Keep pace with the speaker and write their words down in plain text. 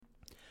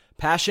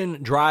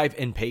Passion, drive,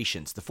 and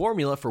patience. The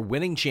formula for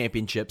winning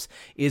championships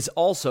is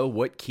also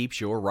what keeps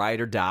your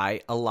ride or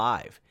die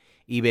alive.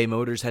 eBay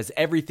Motors has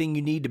everything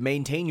you need to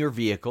maintain your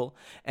vehicle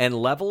and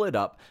level it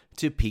up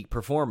to peak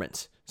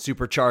performance.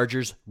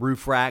 Superchargers,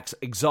 roof racks,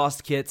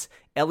 exhaust kits,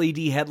 LED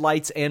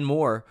headlights, and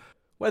more.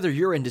 Whether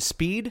you're into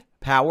speed,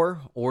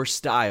 power, or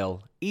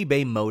style,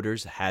 eBay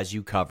Motors has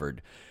you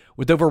covered.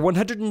 With over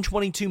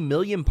 122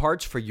 million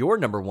parts for your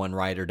number one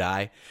ride or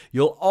die,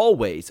 you'll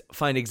always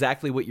find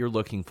exactly what you're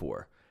looking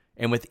for.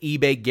 And with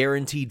eBay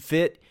Guaranteed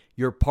Fit,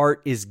 your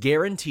part is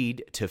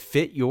guaranteed to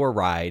fit your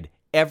ride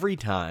every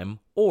time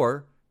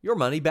or your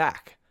money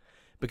back.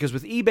 Because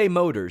with eBay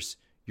Motors,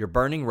 you're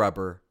burning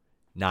rubber,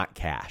 not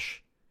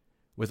cash.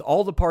 With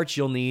all the parts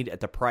you'll need at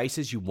the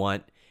prices you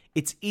want,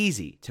 it's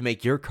easy to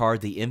make your car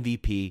the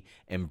MVP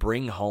and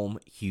bring home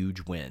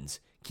huge wins.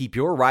 Keep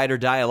your ride or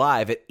die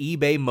alive at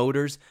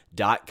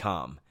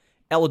ebaymotors.com.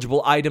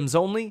 Eligible items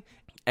only.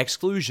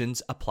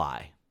 Exclusions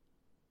apply.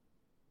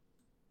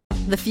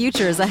 The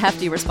future is a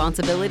hefty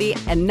responsibility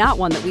and not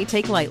one that we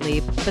take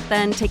lightly. But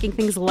then taking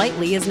things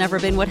lightly has never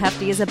been what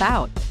Hefty is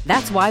about.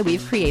 That's why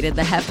we've created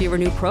the Hefty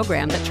Renew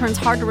program that turns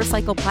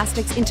hard-to-recycle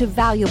plastics into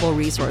valuable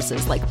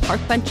resources like park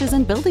benches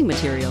and building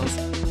materials.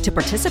 To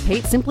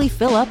participate, simply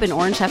fill up an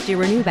orange Hefty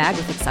Renew bag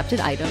with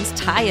accepted items,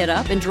 tie it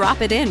up, and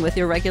drop it in with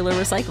your regular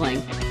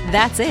recycling.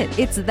 That's it.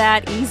 It's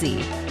that easy.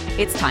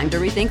 It's time to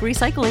rethink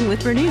recycling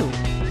with Renew.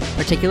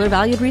 Particular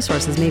valued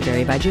resources may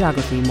vary by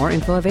geography. More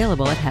info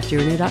available at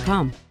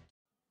heftyrenew.com.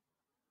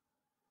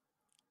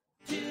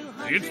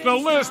 It's the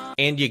list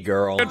And you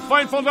girl. at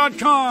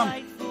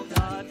Fightful.com.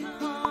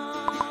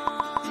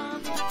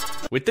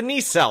 With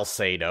Denise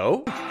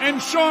Salcedo.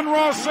 And Sean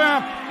Ross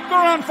Sapp. They're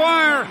on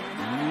fire.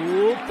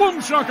 Boom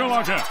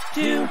shakalaka.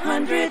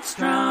 200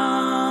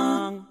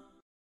 strong.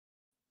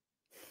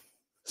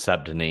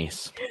 Sup,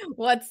 Denise?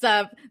 What's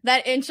up?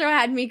 That intro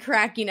had me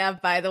cracking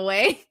up, by the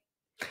way.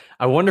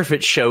 I wonder if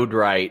it showed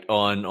right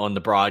on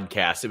the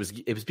broadcast. It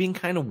was being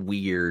kind of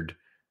weird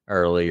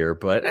earlier,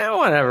 but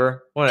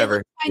whatever.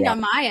 Kind of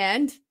on my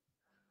end.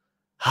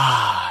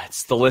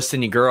 It's the list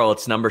and you girl.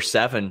 It's number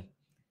 7.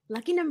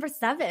 Lucky number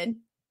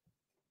 7.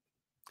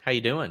 How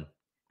you doing?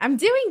 I'm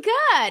doing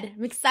good.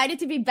 I'm excited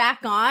to be back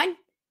on.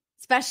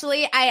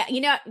 Especially,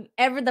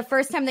 the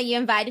first time that you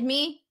invited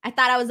me, I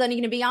thought I was only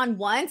going to be on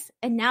once,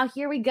 and now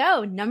here we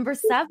go, number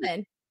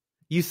 7.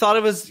 You thought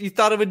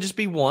it would just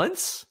be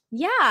once?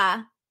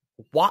 Yeah.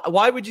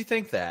 Why would you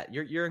think that?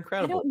 You're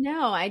incredible. I don't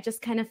know. I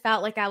just kind of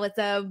felt like I was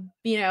a,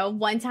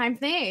 one-time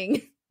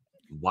thing.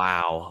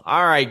 Wow.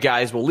 All right,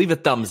 guys. Well, leave a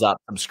thumbs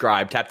up,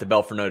 subscribe, tap the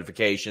bell for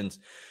notifications.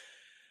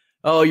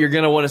 Oh, you're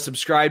going to want to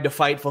subscribe to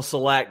Fightful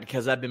Select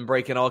because I've been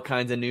breaking all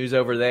kinds of news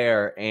over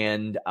there.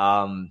 And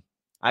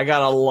I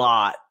got a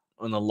lot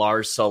on the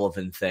Lars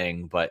Sullivan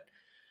thing, but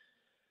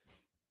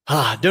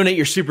donate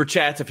your super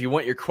chats if you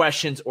want your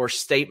questions or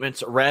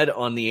statements read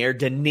on the air.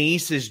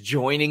 Denise is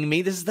joining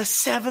me. This is the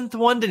 7th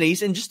one,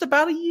 Denise, in just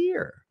about a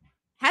year.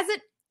 Has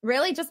it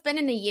really just been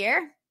in a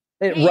year?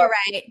 You're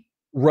right.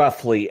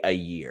 Roughly a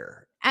year.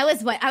 I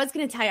was going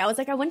to tell you, I was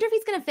like, I wonder if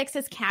he's going to fix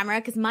his camera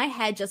because my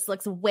head just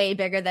looks way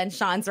bigger than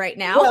Sean's right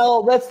now.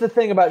 Well, that's the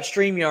thing about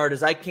StreamYard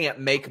is I can't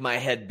make my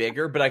head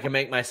bigger, but I can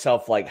make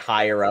myself like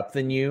higher up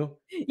than you.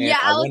 Yeah,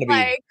 I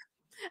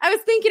was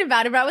thinking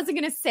about it, but I wasn't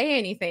going to say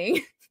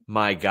anything.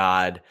 My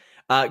God.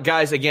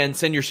 Guys, again,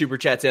 send your super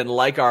chats in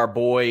like our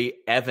boy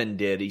Evan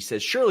did. He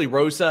says, surely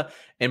Rosa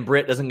and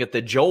Britt doesn't get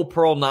the Joel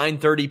Pearl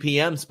 9:30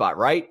 p.m. spot,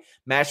 right?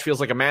 Match feels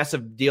like a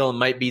massive deal and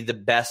might be the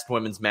best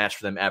women's match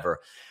for them ever.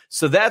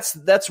 So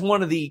that's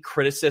one of the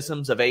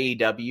criticisms of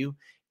AEW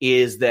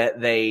is that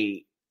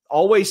they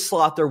always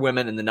slot their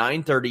women in the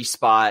 9:30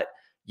 spot.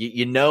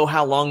 You know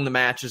how long the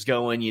match is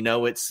going. You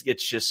know it's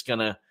just going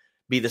to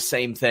be the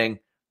same thing.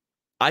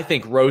 I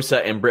think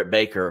Rosa and Britt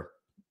Baker,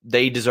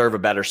 they deserve a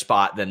better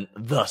spot than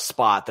the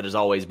spot that has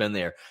always been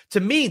there.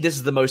 To me, this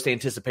is the most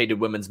anticipated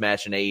women's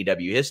match in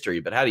AEW history,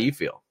 but how do you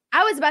feel?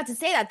 I was about to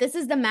say that this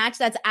is the match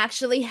that's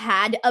actually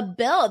had a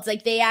build.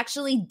 Like they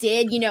actually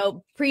did,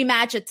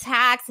 pre-match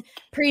attacks,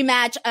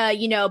 pre-match,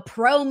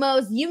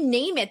 promos, you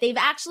name it. They've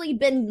actually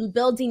been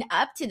building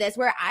up to this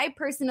where I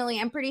personally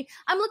I'm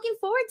looking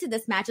forward to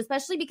this match,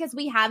 especially because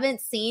we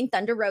haven't seen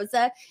Thunder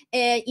Rosa,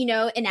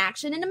 in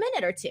action in a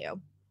minute or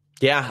two.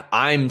 Yeah,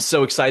 I'm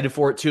so excited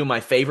for it too. My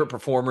favorite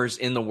performers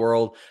in the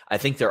world. I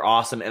think they're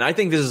awesome. And I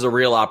think this is a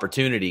real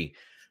opportunity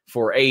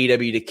for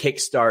AEW to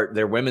kickstart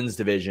their women's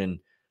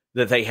division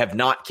that they have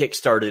not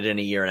kickstarted in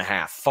a year and a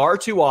half. Far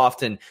too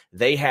often,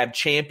 they have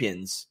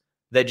champions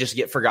that just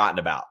get forgotten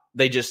about.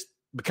 They just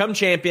become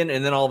champion,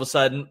 and then all of a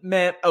sudden,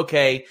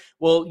 okay,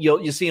 well,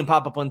 you'll see them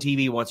pop up on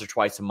TV once or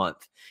twice a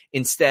month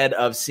instead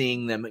of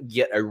seeing them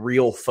get a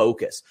real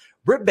focus.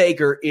 Britt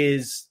Baker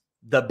is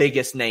the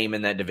biggest name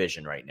in that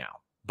division right now,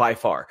 by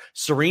far.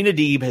 Serena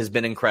Deeb has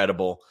been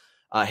incredible.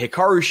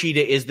 Hikaru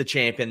Shida is the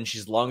champion.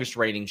 She's the longest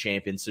reigning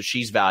champion, so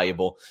she's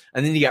valuable.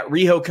 And then you got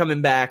Riho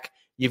coming back.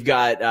 You've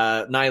got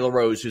Nyla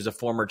Rose, who's a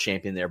former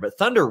champion there. But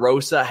Thunder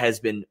Rosa has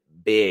been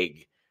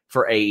big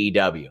for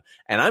AEW.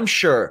 And I'm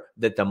sure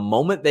that the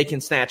moment they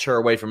can snatch her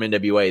away from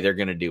NWA, they're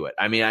going to do it.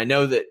 I mean, I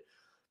know that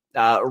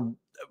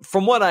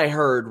from what I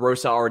heard,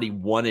 Rosa already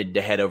wanted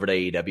to head over to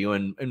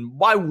AEW. And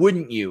why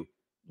wouldn't you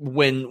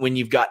when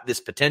you've got this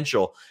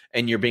potential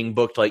and you're being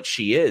booked like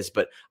she is?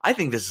 But I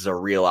think this is a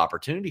real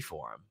opportunity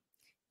for him.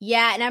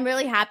 Yeah, and I'm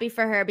really happy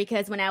for her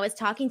because when I was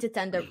talking to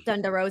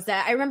Thunder Rosa,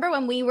 I remember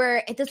when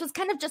this was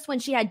kind of just when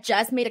she had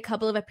just made a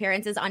couple of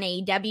appearances on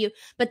AEW,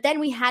 but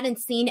then we hadn't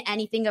seen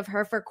anything of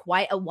her for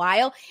quite a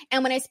while.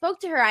 And when I spoke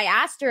to her, I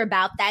asked her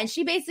about that, and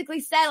she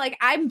basically said, like,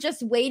 I'm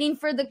just waiting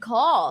for the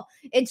call.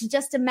 It's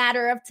just a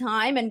matter of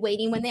time and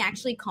waiting when they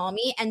actually call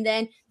me. And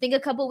then I think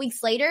a couple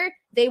weeks later,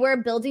 they were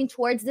building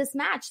towards this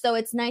match. So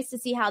it's nice to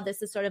see how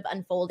this is sort of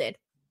unfolded.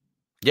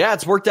 Yeah,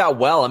 it's worked out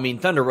well. I mean,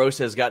 Thunder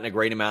Rosa has gotten a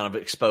great amount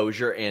of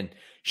exposure, and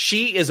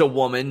she is a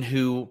woman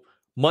who,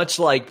 much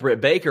like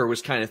Britt Baker,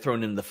 was kind of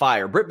thrown into the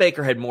fire. Britt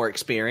Baker had more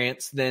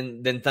experience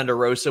than Thunder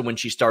Rosa when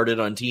she started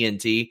on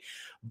TNT,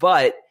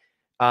 but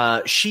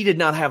she did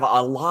not have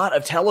a lot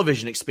of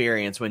television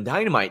experience when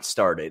Dynamite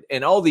started.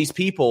 And all these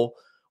people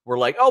were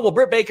like, oh, well,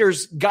 Britt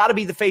Baker's got to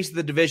be the face of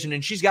the division,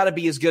 and she's got to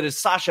be as good as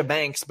Sasha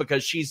Banks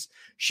because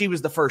she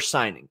was the first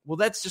signing. Well,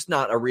 that's just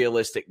not a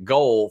realistic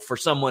goal for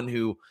someone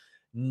who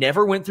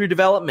never went through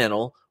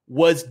developmental,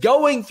 was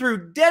going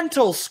through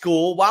dental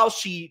school while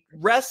she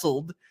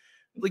wrestled.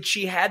 Like,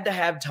 she had to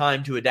have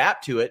time to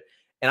adapt to it.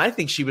 And I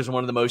think she was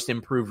one of the most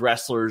improved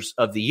wrestlers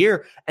of the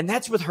year. And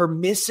that's with her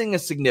missing a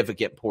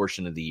significant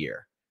portion of the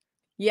year.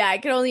 Yeah, I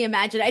can only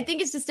imagine. I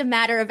think it's just a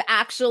matter of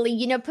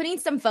actually, putting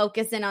some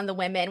focus in on the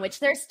women,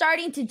 which they're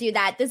starting to do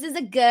that. This is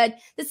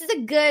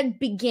a good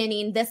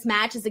beginning. This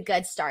match is a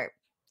good start.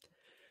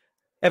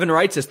 Evan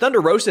Wright says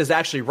Thunder Rosa is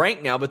actually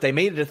ranked now, but they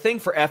made it a thing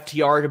for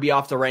FTR to be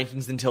off the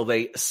rankings until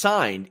they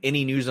signed.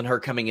 Any news on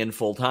her coming in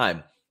full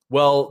time?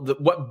 Well,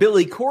 what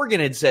Billy Corgan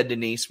had said,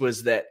 Denise,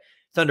 was that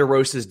Thunder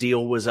Rosa's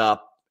deal was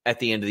up at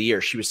the end of the year.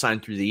 She was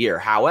signed through the year.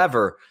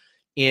 However,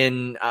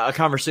 in a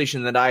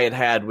conversation that I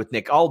had with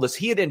Nick Aldis,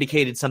 he had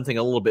indicated something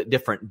a little bit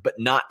different, but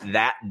not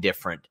that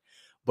different.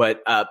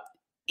 But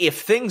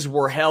if things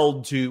were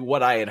held to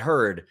what I had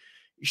heard,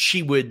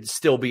 she would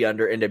still be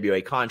under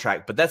NWA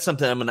contract, but that's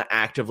something I'm going to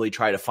actively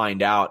try to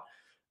find out.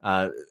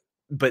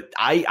 But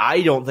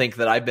I don't think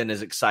that I've been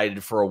as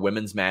excited for a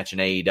women's match in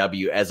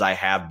AEW as I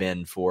have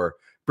been for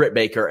Britt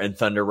Baker and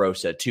Thunder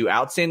Rosa. Two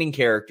outstanding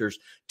characters,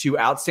 two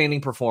outstanding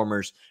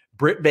performers.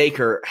 Britt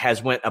Baker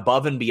has went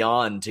above and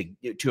beyond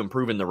to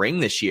improve in the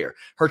ring this year.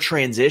 Her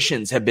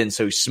transitions have been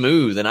so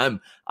smooth, and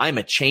I'm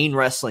a chain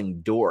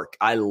wrestling dork.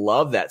 I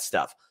love that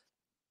stuff.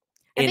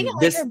 I think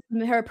I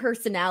like her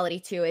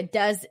personality too. It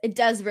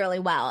does really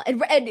well.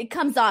 It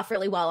comes off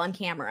really well on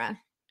camera.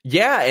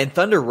 Yeah, and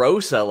Thunder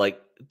Rosa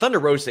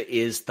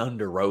is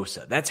Thunder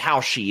Rosa. That's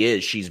how she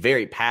is. She's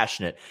very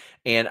passionate.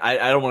 And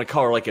I don't want to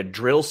call her like a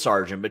drill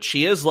sergeant, but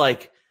she is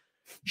like,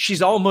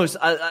 she's almost,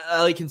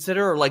 I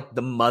consider her like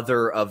the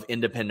mother of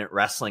independent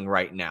wrestling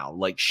right now.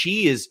 Like,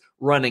 she is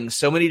running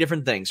so many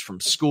different things, from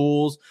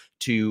schools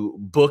to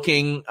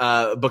booking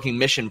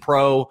Mission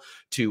Pro,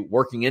 to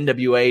working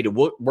NWA,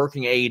 to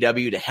working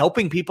AEW, to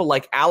helping people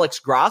like Alex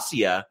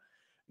Gracia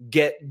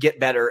get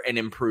better and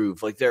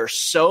improve. Like, there are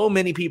so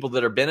many people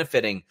that are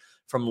benefiting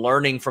from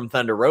learning from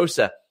Thunder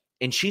Rosa.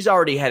 And she's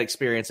already had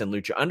experience in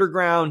Lucha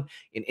Underground,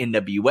 in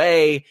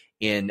NWA,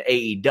 in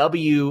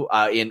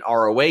AEW, in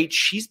ROH.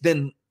 She's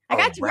been I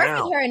got to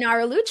work with her in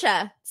Ara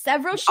Lucha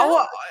several shows.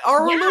 Oh,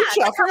 Ara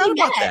Lucha. I forgot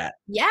about that.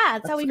 Yeah,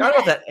 that's how we met. I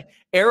forgot about that.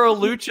 Ara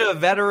Lucha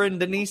veteran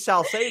Denise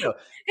Salcedo.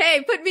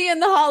 Hey, put me in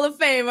the Hall of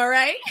Fame, all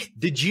right?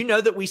 Did you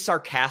know that we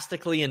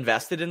sarcastically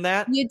invested in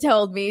that? You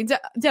told me.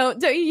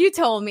 Don't you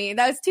told me.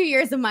 That was 2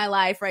 years of my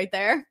life right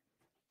there.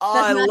 Oh,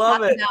 I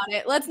love it.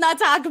 Let's not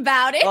talk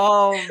about it.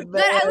 Oh, man.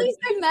 But at least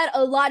I met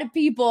a lot of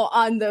people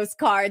on those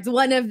cards,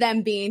 one of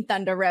them being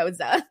Thunder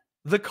Rosa.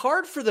 The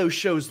card for those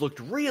shows looked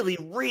really,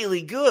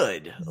 really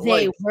good.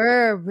 They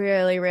were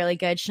really, really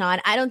good, Sean.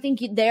 I don't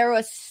think there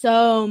was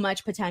so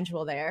much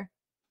potential there.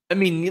 I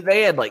mean,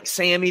 they had like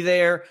Sammy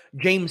there,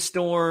 James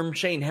Storm,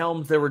 Shane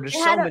Helms. There were just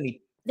so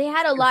many. They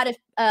had a lot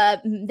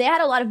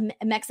of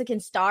Mexican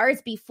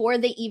stars before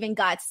they even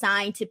got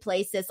signed to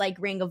places like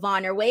Ring of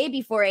Honor, way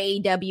before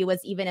AEW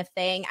was even a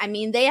thing. I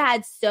mean, they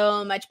had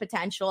so much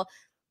potential.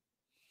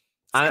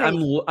 I'm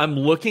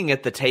looking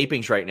at the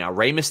tapings right now.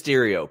 Rey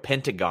Mysterio,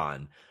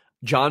 Pentagon,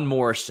 John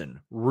Morrison,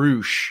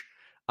 Roosh,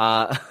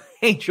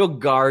 Angel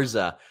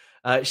Garza,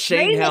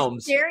 Shane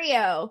Helms.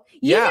 Mysterio.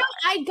 You know,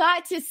 I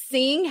got to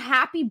sing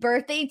Happy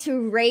Birthday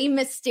to Rey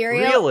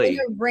Mysterio in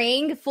a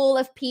ring full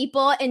of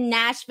people in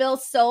Nashville,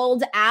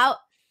 sold out.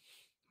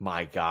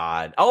 My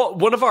God. Oh,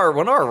 one of our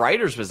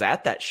writers was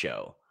at that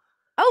show.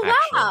 Oh,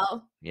 actually.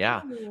 wow.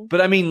 Yeah. But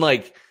I mean,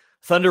 like,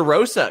 Thunder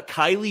Rosa,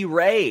 Kylie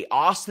Ray,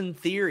 Austin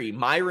Theory,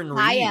 Myron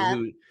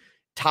Reed,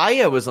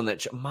 Taya was on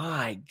that show.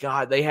 My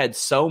God, they had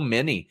so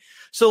many.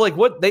 So, like,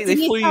 what they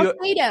flew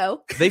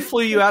you? They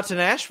flew you out to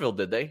Nashville,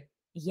 did they?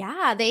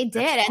 Yeah, they did,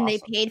 That's and awesome.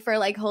 they paid for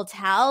like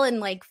hotel and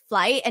like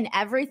flight and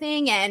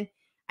everything. And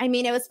I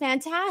mean, it was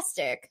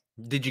fantastic.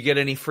 Did you get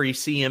any free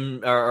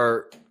CM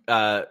or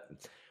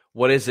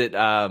what is it?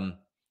 The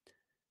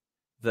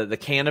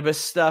cannabis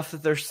stuff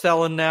that they're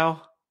selling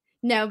now?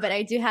 No, but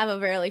I do have a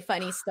really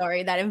funny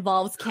story that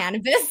involves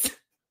cannabis.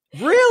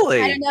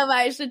 Really? I don't know if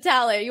I should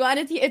tell it. You want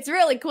it? It's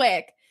really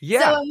quick.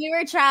 Yeah. So when we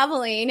were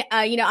traveling,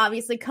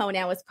 obviously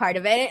Conan was part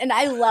of it, and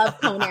I love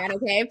Conan.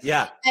 Okay.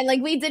 Yeah. And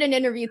like we did an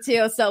interview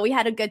too, so we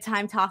had a good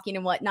time talking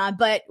and whatnot.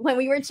 But when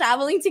we were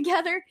traveling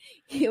together,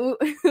 I think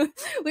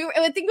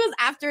it was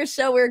after a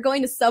show. We were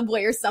going to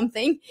Subway or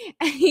something,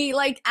 and he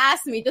like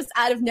asked me just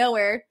out of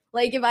nowhere,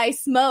 like if I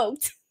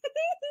smoked,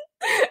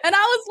 and I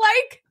was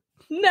like,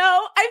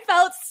 no. I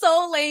felt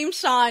so lame,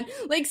 Sean.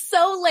 Like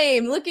so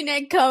lame looking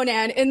at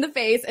Conan in the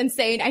face and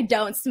saying I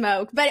don't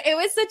smoke. But it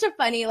was such a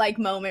funny like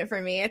moment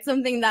for me. It's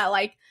something that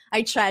like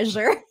I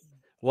treasure.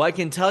 Well, I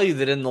can tell you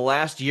that in the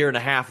last year and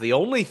a half, the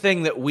only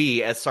thing that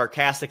we as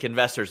sarcastic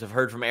investors have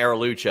heard from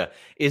Aerolucha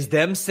is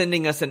them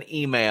sending us an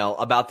email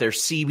about their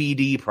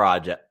CBD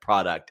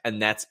product, and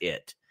that's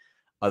it.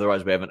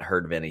 Otherwise, we haven't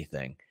heard of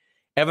anything.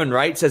 Evan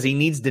Wright says he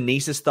needs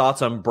Denise's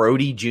thoughts on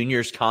Brody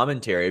Jr.'s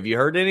commentary. Have you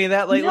heard any of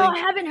that lately? No, I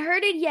haven't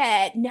heard it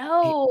yet.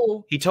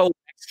 No. He told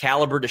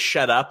Excalibur to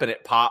shut up, and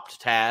it popped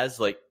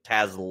Taz. Like,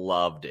 Taz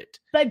loved it.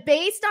 But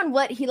based on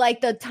what he, like,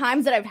 the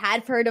times that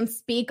I've heard him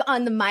speak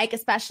on the mic,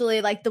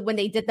 especially, like, when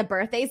they did the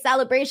birthday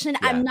celebration,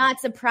 yeah. I'm not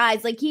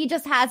surprised. Like, he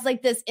just has,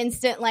 like, this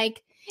instant,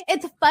 like,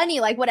 it's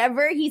funny. Like,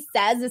 whatever he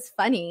says is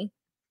funny.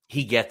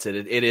 He gets it.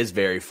 It is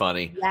very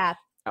funny. Yeah.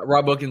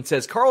 Rob Wilkins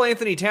says, Karl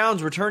Anthony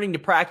Towns returning to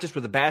practice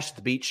with a Bash at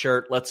the Beach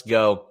shirt. Let's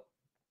go.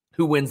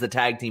 Who wins the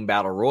tag team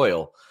battle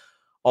royal?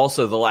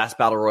 Also, the last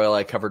battle royal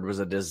I covered was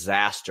a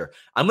disaster.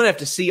 I'm going to have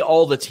to see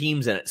all the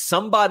teams in it.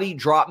 Somebody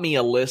drop me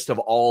a list of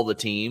all the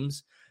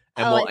teams,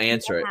 and we'll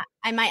answer it.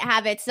 I might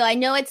have it. So I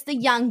know it's the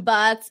Young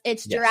Bucks.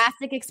 It's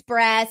Jurassic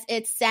Express.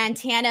 It's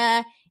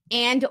Santana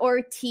and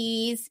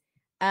Ortiz.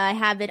 I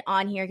have it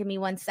on here. Give me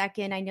 1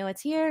 second. I know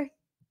it's here.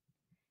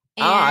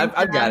 And,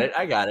 I've got it.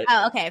 I got it.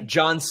 Oh, okay.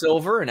 John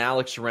Silver and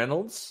Alex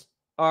Reynolds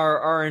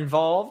are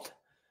involved.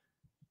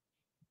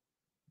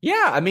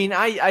 Yeah, I mean,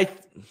 I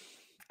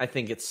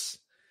think it's.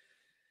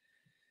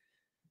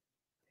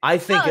 I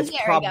think it's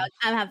probably.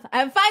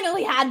 I've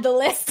finally had the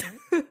list.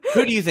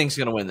 Who do you think's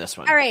going to win this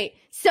one? All right.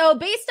 So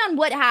based on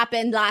what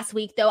happened last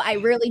week, though, I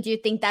really do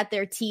think that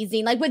they're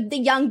teasing, like with the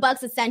Young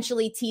Bucks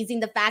essentially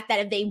teasing the fact that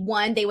if they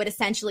won, they would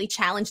essentially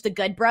challenge the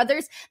Good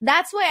Brothers.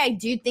 That's why I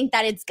do think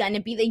that it's going to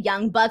be the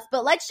Young Bucks.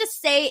 But let's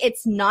just say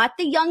it's not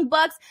the Young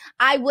Bucks.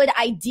 I would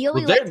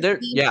ideally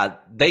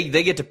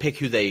they get to pick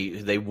who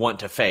they want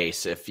to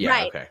face.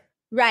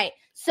 Right.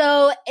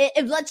 So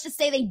if let's just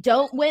say they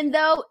don't win,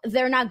 though,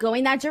 they're not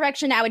going that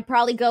direction. I would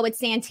probably go with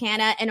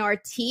Santana and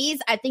Ortiz.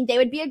 I think they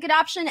would be a good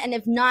option. And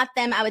if not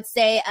them, I would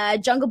say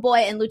Jungle Boy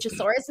and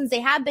Luchasaurus, since they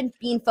have been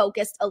being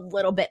focused a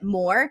little bit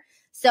more.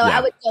 So I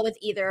would go with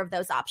either of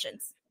those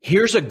options.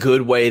 Here's a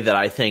good way that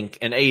I think,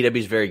 and AEW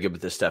is very good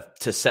with this stuff,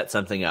 to set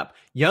something up.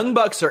 Young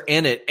Bucks are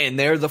in it, and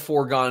they're the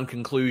foregone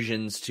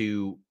conclusions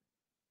to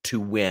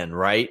win,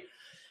 right?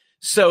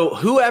 So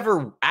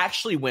whoever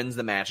actually wins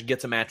the match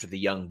gets a match with the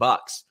Young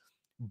Bucks.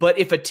 But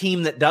if a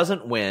team that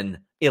doesn't win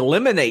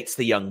eliminates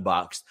the Young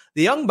Bucks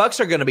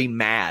are going to be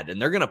mad,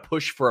 and they're going to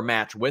push for a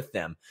match with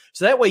them.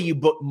 So that way you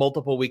book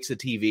multiple weeks of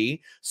TV.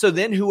 So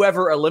then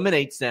whoever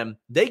eliminates them,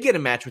 they get a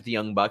match with the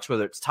Young Bucks,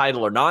 whether it's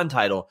title or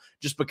non-title,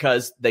 just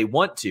because they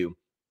want to.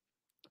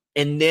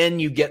 And then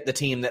you get the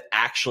team that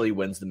actually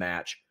wins the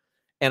match.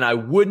 And I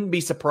wouldn't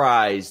be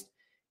surprised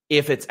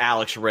if it's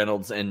Alex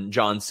Reynolds and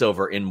John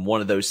Silver in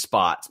one of those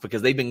spots,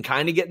 because they've been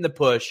kind of getting the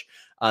push,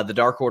 the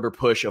Dark Order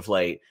push of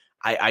late.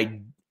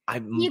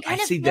 You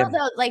kind of feel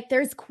though like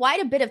there's quite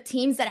a bit of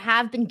teams that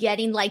have been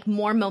getting like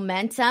more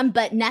momentum,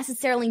 but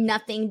necessarily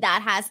nothing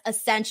that has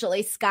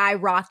essentially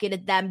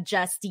skyrocketed them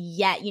just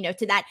yet,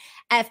 to that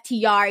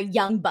FTR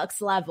Young Bucks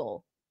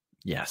level.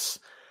 Yes.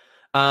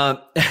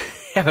 Evan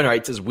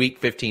Wright says week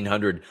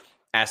 1500,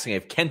 asking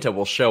if Kenta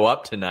will show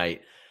up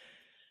tonight.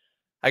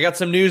 I got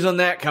some news on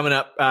that coming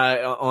up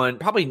on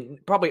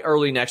probably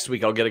early next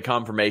week. I'll get a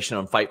confirmation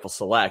on Fightful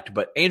Select.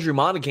 But Andrew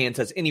Monaghan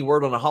says, any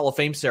word on a Hall of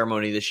Fame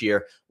ceremony this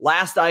year?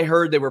 Last I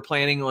heard, they were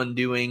planning on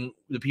doing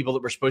the people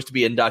that were supposed to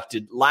be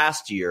inducted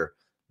last year,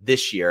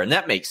 this year. And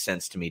that makes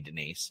sense to me,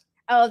 Denise.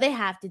 Oh, they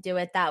have to do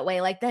it that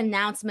way. Like the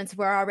announcements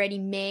were already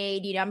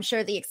made. I'm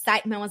sure the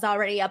excitement was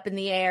already up in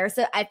the air.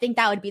 So I think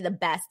that would be the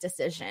best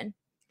decision.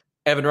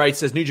 Evan Wright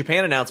says, New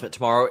Japan announcement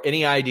tomorrow.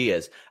 Any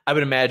ideas? I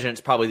would imagine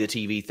it's probably the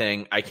TV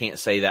thing. I can't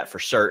say that for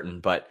certain,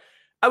 but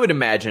I would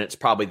imagine it's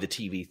probably the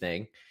TV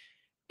thing.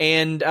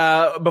 And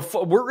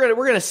before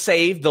we're gonna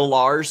save the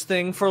Lars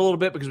thing for a little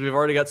bit, because we've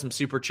already got some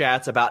super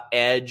chats about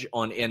Edge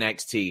on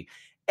NXT.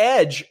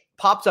 Edge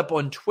popped up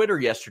on Twitter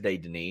yesterday,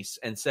 Denise,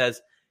 and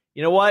says,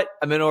 you know what?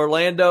 I'm in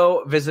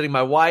Orlando visiting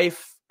my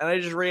wife, and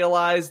I just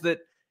realized that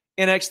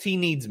NXT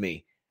needs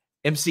me.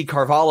 MC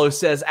Carvalho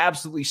says,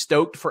 absolutely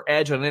stoked for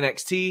Edge on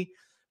NXT,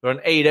 but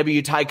on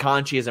AEW, Ty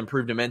Conchi has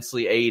improved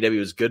immensely. AEW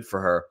is good for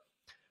her.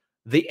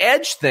 The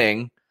Edge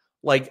thing,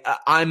 like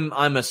I'm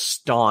a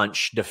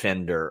staunch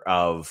defender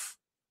of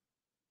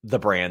the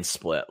brand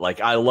split.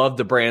 Like, I love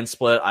the brand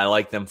split. I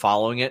like them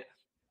following it.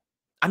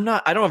 I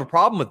don't have a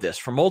problem with this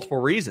for multiple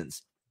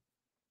reasons.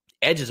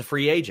 Edge is a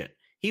free agent.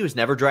 He was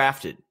never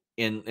drafted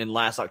in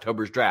last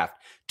October's draft.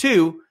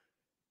 2,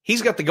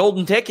 he's got the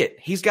golden ticket.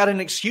 He's got an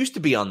excuse to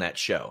be on that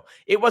show.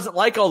 It wasn't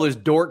like all those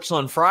dorks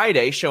on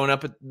Friday showing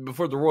up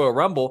before the Royal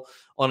Rumble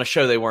on a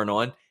show they weren't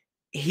on.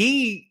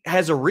 He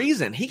has a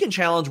reason. He can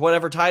challenge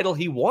whatever title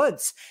he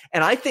wants.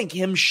 And I think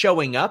him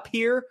showing up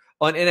here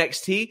on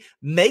NXT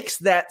makes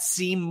that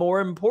seem more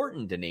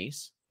important,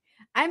 Denise.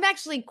 I'm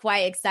actually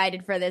quite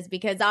excited for this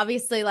because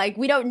obviously, like,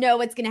 we don't know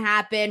what's going to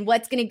happen,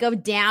 what's going to go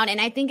down. And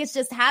I think it's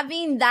just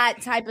having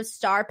that type of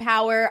star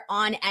power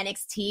on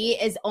NXT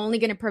is only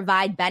going to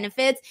provide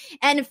benefits.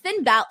 And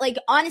Finn Balor, like,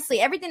 honestly,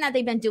 everything that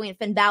they've been doing,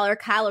 Finn Balor,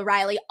 Kyle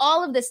O'Reilly,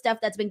 all of the stuff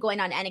that's been going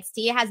on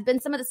NXT has been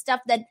some of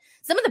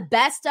the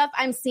best stuff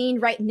I'm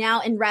seeing right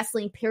now in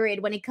wrestling,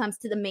 period, when it comes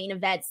to the main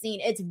event scene.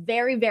 It's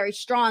very, very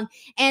strong.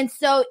 And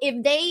so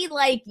if they,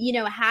 like, you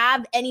know,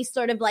 have any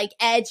sort of like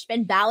Edge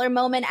Finn Balor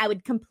moment, I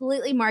would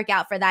completely mark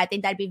out for that. I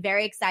think that'd be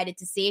very excited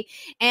to see.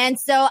 And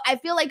so I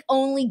feel like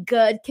only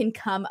good can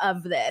come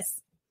of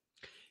this.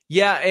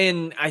 Yeah,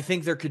 and I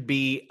think there could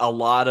be a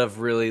lot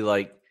of really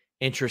like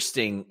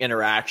interesting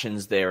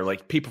interactions there.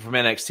 Like people from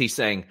NXT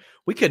saying,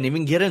 we couldn't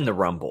even get in the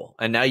Rumble,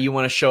 and now you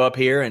want to show up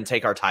here and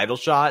take our title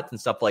shots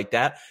and stuff like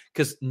that?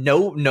 Because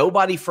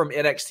nobody from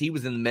NXT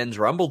was in the men's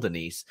Rumble,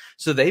 Denise.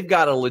 So they've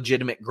got a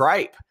legitimate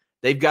gripe.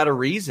 They've got a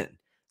reason.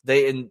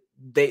 They've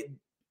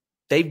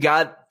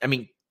got, I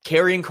mean,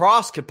 Karrion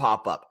Kross could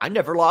pop up. I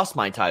never lost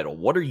my title.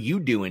 What are you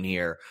doing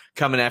here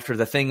coming after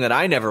the thing that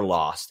I never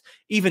lost,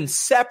 even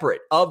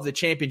separate of the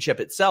championship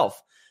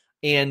itself?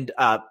 And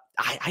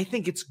I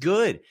think it's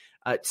good.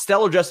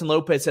 Stellar Justin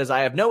Lopez says, I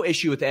have no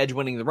issue with Edge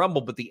winning the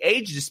Rumble, but the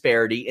age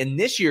disparity in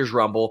this year's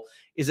Rumble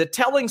is a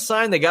telling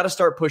sign they got to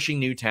start pushing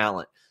new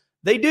talent.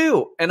 They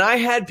do. And I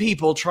had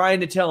people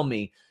trying to tell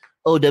me,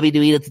 oh,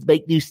 WWE doesn't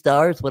make new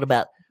stars. What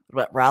about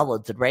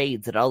Rollins and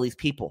Reigns and all these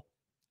people?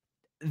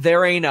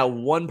 There ain't a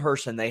one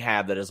person they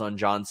have that is on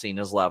John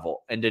Cena's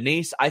level. And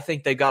Denise, I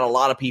think they've got a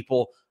lot of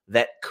people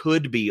that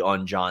could be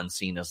on John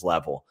Cena's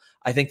level.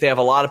 I think they have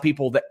a lot of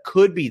people that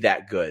could be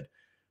that good.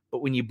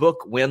 But when you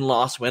book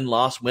win-loss,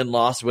 win-loss,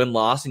 win-loss,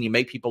 win-loss, and you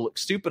make people look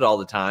stupid all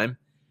the time,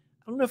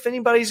 I don't know if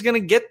anybody's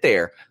going to get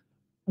there.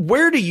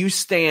 Where do you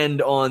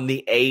stand on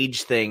the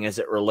age thing as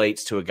it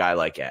relates to a guy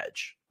like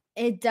Edge?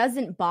 It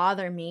doesn't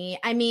bother me.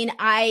 I mean,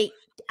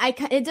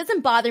 it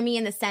doesn't bother me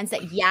in the sense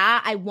that,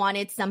 yeah, I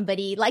wanted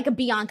somebody like a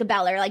Bianca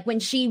Belair. Like when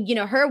she, you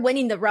know, her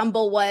winning the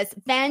Rumble was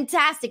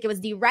fantastic. It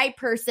was the right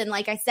person.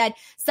 Like I said,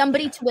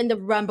 somebody to win the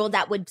Rumble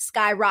that would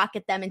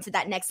skyrocket them into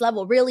that next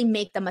level, really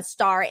make them a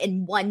star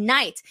in one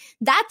night.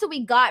 That's what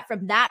we got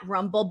from that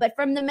Rumble. But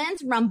from the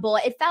men's Rumble,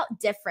 it felt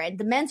different.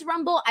 The men's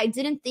Rumble, I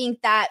didn't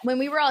think that when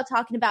we were all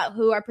talking about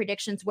who our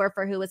predictions were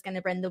for who was going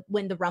to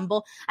win the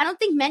Rumble, I don't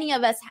think many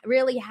of us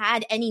really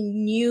had any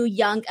new,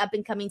 young,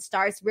 up-and-coming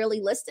stars really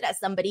listed as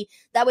somebody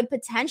that would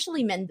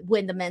potentially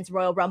win the men's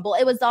Royal Rumble.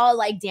 It was all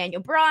like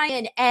Daniel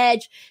Bryan,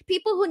 Edge,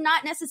 people who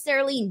not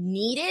necessarily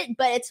need it,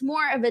 but it's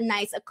more of a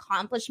nice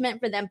accomplishment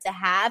for them to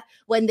have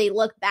when they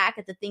look back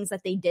at the things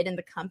that they did in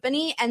the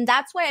company. And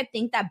that's why I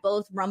think that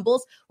both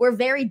Rumbles were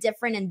very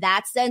different in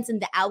that sense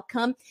and the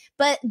outcome.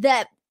 But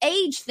the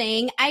age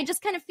thing, I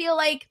just kind of feel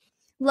like,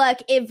 look,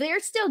 if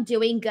they're still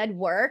doing good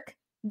work,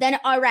 then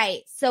all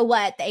right, so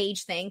what, the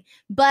age thing.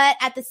 But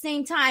at the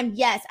same time,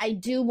 yes, I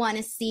do want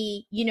to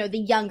see, you know, the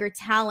younger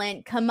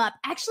talent come up,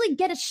 actually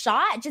get a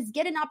shot, just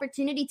get an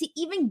opportunity to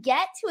even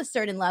get to a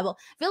certain level.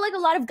 I feel like a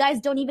lot of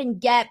guys don't even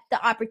get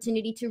the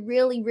opportunity to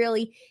really,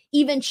 really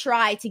even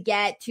try to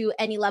get to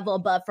any level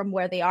above from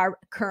where they are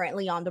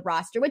currently on the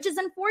roster, which is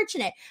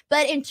unfortunate.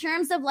 But in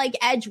terms of like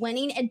Edge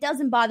winning, it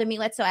doesn't bother me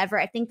whatsoever.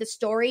 I think the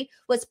story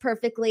was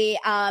perfectly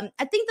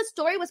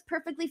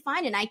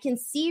fine. And I can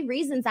see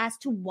reasons as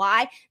to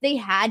why they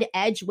had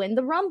Edge win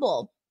the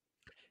Rumble.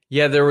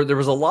 Yeah, there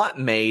was a lot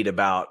made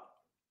about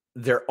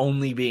there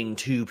only being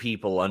 2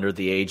 people under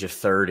the age of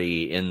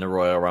 30 in the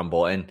Royal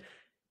Rumble. And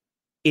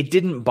it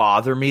didn't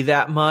bother me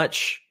that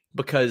much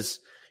because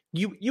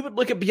you would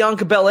look at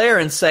Bianca Belair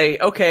and say,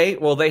 okay,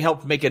 well, they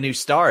helped make a new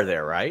star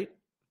there, right?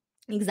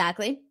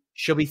 Exactly.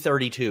 She'll be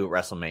 32 at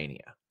WrestleMania.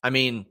 I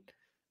mean,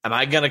 am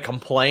I going to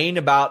complain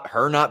about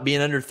her not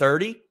being under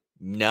 30?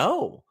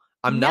 No.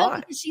 I'm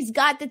not. She's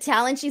got the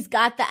talent. She's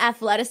got the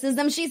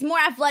athleticism. She's more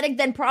athletic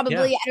than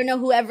probably, I don't know,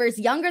 whoever's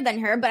younger than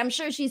her, but I'm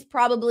sure she's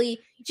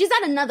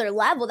at another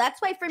level. That's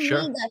why for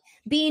me,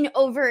 being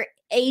over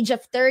age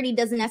of 30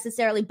 doesn't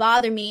necessarily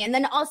bother me. And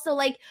then also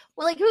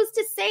who's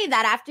to say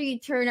that after you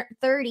turn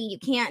 30, you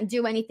can't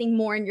do anything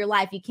more in your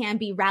life? You can't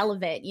be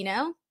relevant, you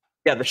know?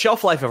 Yeah. The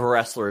shelf life of a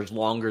wrestler is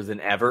longer than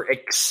ever,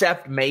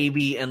 except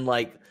maybe in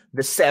like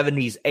the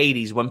 70s,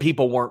 80s when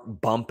people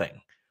weren't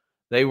bumping.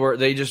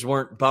 They just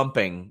weren't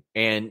bumping,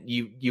 and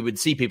you would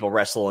see people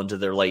wrestle into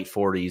their late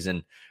 40s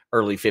and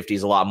early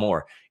 50s a lot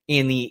more.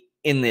 In the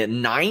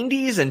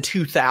 90s and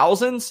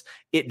 2000s,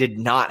 it did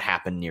not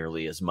happen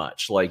nearly as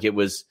much. Like it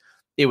was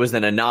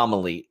an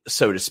anomaly,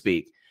 so to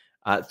speak.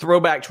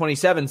 Throwback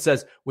 27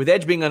 says, with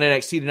Edge being on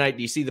NXT tonight,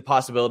 do you see the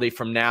possibility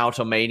from now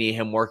till Mania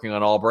him working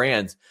on all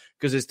brands?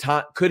 Because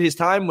could his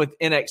time with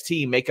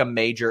NXT make a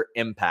major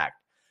impact?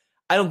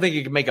 I don't think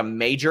it could make a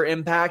major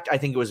impact. I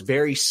think it was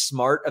very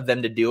smart of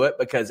them to do it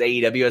because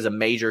AEW has a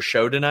major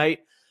show tonight.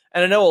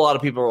 And I know a lot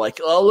of people are like,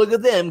 oh, look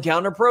at them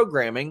counter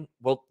programming.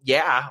 Well,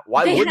 yeah.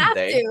 Why wouldn't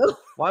they?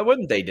 Why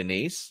wouldn't they,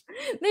 Denise?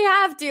 They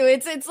have to.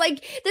 It's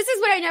like, this is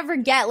what I never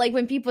get. Like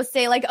when people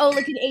say like, oh,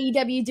 look at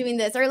AEW doing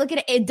this or look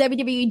at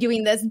WWE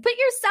doing this. Put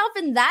yourself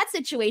in that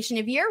situation.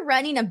 If you're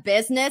running a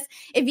business,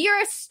 if you're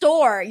a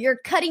store, you're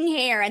cutting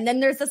hair and then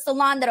there's a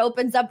salon that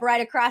opens up right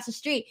across the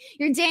street,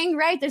 you're dang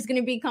right there's going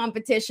to be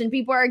competition.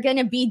 People are going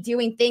to be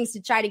doing things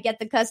to try to get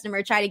the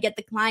customer, try to get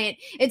the client.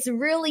 It's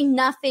really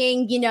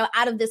nothing,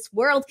 out of this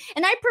world.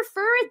 And I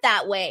prefer it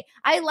that way.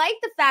 I like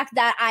the fact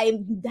that I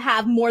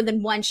have more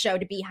than one show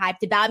to be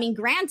hyped about. I mean,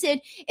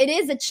 granted, it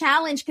is a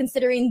challenge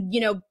considering,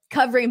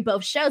 covering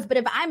both shows. But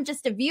if I'm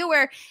just a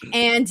viewer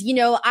and,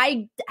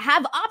 I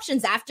have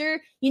options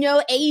after,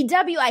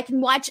 AEW, I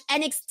can watch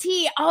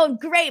NXT. Oh,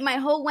 great. My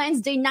whole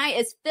Wednesday night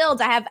is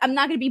filled. I'm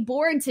not going to be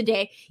bored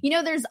today.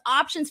 There's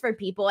options for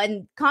people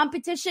and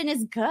competition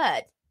is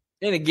good.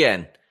 And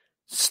again,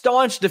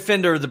 staunch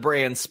defender of the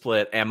brand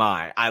split am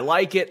I. I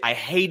like it. I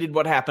hated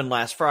what happened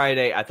last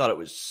Friday. I thought it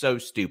was so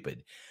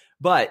stupid.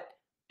 But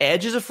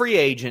Edge is a free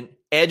agent.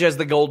 Edge has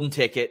the golden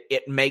ticket.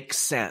 It makes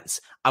sense.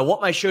 I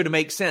want my show to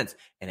make sense.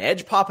 And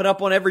Edge popping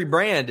up on every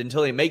brand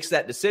until he makes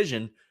that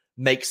decision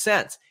makes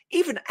sense.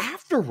 Even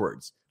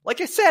afterwards,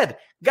 like I said,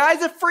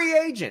 guy's a free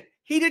agent.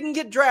 He didn't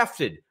get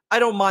drafted. I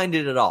don't mind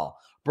it at all.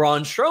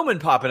 Braun Strowman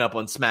popping up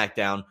on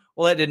SmackDown,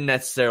 well, that didn't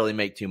necessarily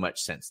make too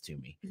much sense to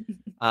me.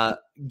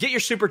 Get your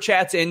super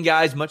chats in,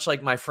 guys, much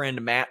like my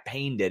friend Matt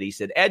Payne did. He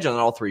said, Edge on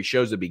all three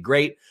shows would be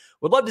great.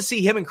 Would love to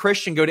see him and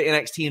Christian go to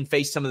NXT and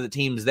face some of the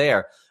teams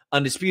there.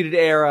 Undisputed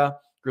Era,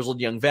 Grizzled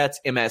Young Vets,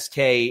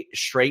 MSK,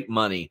 Straight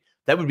Money.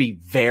 That would be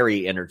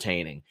very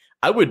entertaining.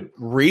 I would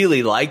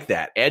really like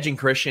that. Edge and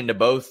Christian to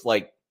both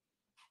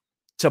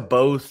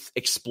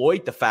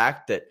exploit the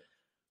fact that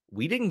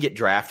we didn't get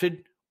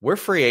drafted. We're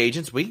free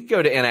agents. We can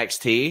go to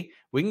NXT.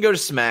 We can go to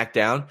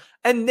SmackDown.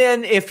 And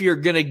then if you're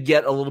going to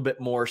get a little bit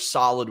more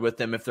solid with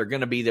them, if they're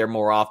going to be there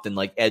more often,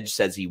 like Edge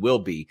says he will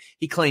be,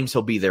 he claims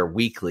he'll be there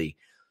weekly.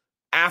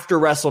 After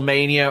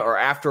WrestleMania or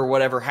after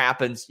whatever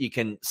happens, you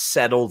can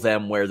settle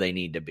them where they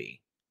need to be.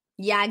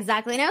 Yeah,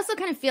 exactly. And I also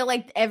kind of feel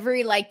like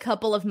every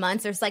couple of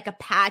months, there's a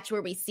patch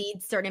where we see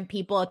certain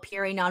people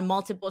appearing on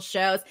multiple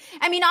shows.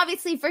 I mean,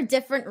 obviously for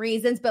different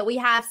reasons, but we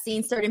have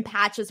seen certain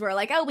patches where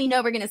we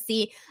know we're going to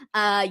see,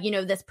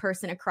 this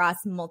person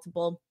across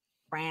multiple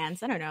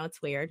brands. I don't know.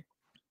 It's weird.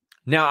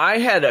 Now, I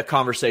had a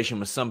conversation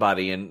with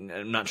somebody, and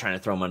I'm not trying to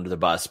throw them under the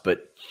bus,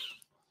 but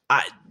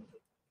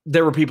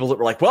there were people that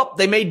were like, well,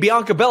 they made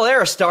Bianca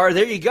Belair a star.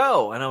 There you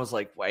go. And I was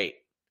like, wait,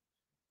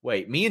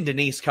 me and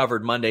Denise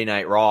covered Monday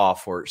Night Raw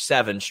for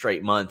 7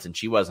 straight months and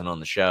she wasn't on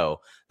the show.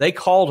 They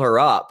called her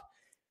up.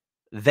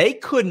 They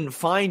couldn't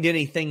find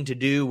anything to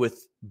do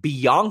with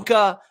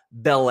Bianca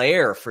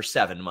Belair for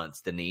 7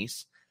 months,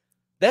 Denise.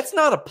 That's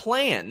not a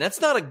plan. That's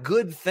not a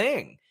good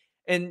thing.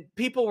 And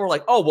people were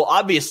like, oh, well,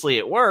 obviously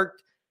it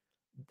worked.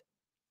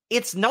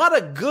 It's not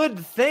a good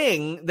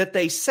thing that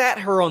they sat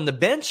her on the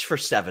bench for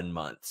 7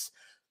 months.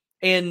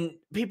 And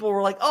people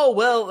were like, oh,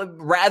 well,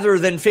 rather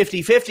than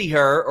 50-50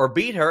 her or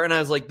beat her. And I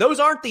was like, those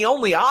aren't the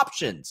only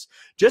options.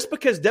 Just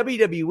because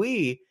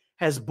WWE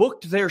has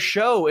booked their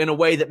show in a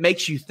way that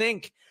makes you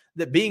think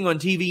that being on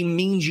TV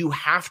means you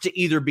have to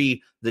either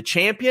be the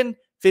champion,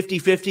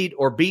 50-50'd,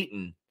 or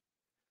beaten.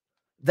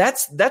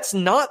 That's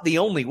not the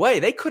only way.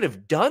 They could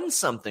have done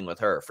something with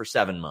her for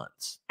 7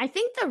 months. I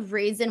think the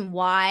reason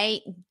why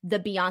the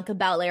Bianca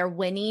Belair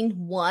winning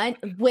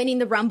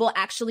the Rumble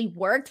actually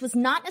worked was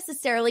not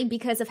necessarily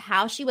because of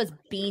how she was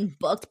being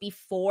booked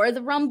before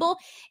the Rumble.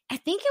 I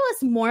think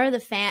it was more of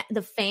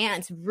the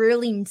fans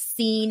really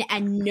seeing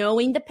and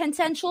knowing the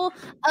potential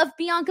of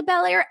Bianca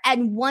Belair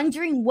and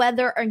wondering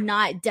whether or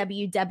not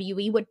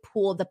WWE would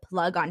pull the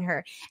plug on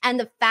her. And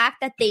the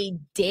fact that they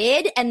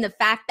did, and the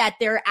fact that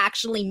they're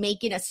actually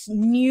making a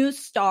new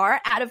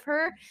star out of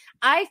her,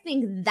 I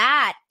think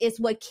that is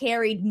what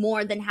carried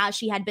more than how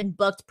she had been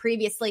booked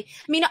previously.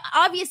 I mean,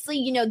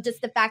 obviously,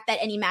 just the fact that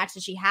any match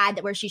that she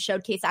had where she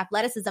showcased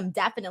athleticism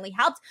definitely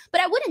helped,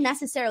 but I wouldn't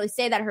necessarily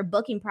say that her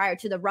booking prior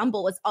to the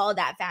Rumble was all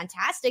that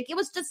fantastic. It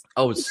was just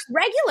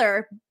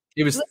regular.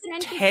 It was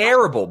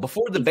terrible.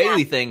 Before the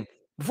Bayley thing,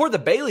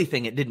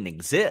 it didn't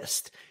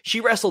exist. She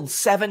wrestled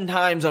 7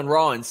 times on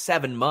Raw in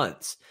 7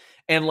 months.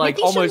 And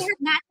almost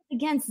match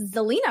against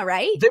Zelina,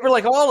 right? They were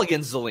all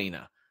against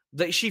Zelina.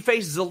 She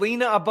faced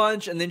Zelina a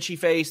bunch, and then she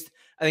faced,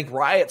 I think,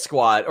 Riot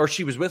Squad, or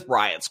she was with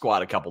Riot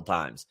Squad a couple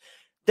times.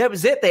 That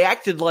was it. They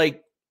acted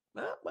like,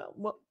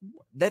 well,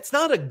 that's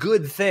not a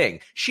good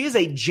thing. She is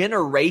a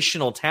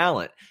generational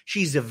talent.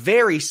 She's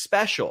very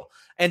special.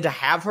 And to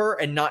have her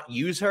and not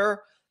use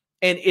her,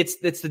 and it's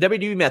the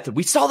WWE method.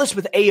 We saw this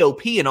with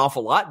AOP an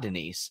awful lot,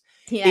 Denise.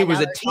 Yeah, it was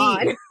a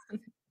team.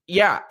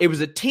 Yeah, it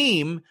was a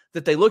team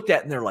that they looked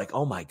at and they're like,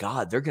 oh my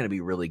God, they're going to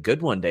be really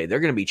good one day. They're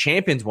going to be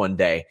champions one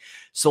day.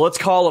 So let's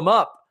call them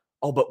up.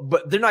 Oh,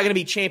 but they're not going to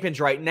be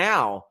champions right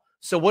now.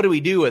 So what do we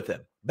do with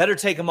them? Better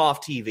take them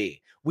off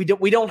TV. We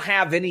don't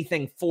have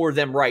anything for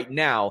them right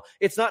now.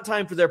 It's not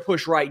time for their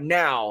push right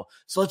now.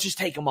 So let's just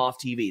take them off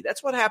TV.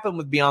 That's what happened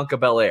with Bianca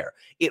Belair.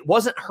 It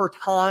wasn't her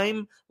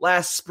time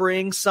last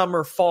spring,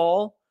 summer,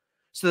 fall.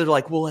 So they're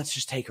like, well, let's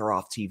just take her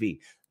off TV.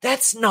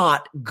 That's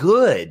not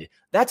good.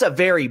 That's a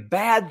very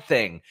bad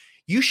thing.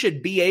 You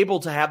should be able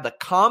to have the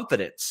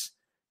confidence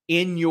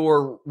in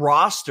your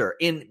roster,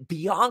 in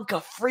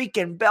Bianca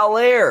freaking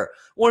Belair,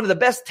 one of the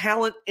best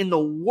talent in the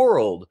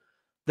world,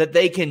 that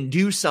they can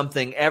do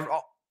something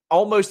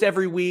almost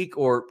every week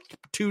or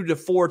 2 to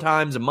 4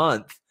 times a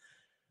month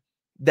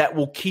that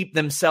will keep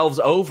themselves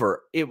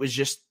over. It was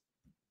just,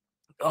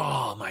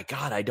 oh my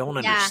God, I don't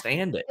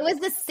understand it. It was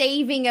the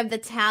saving of the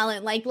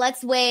talent. Like,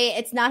 let's wait.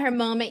 It's not her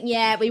moment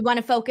yet. We want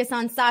to focus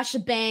on Sasha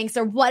Banks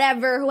or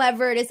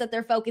whoever it is that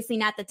they're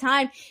focusing at the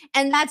time.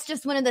 And that's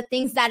just one of the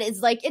things that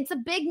is like, it's a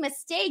big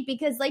mistake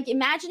because, like,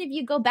 imagine if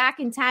you go back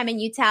in time and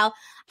you tell,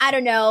 I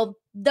don't know,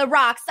 The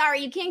Rock, sorry,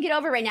 you can't get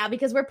over right now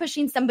because we're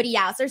pushing somebody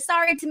else. Or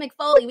sorry to Mick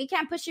Foley, we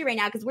can't push you right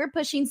now because we're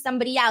pushing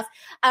somebody else.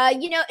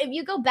 If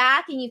you go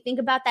back and you think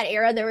about that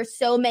era, there were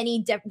so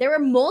many, there were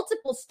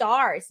multiple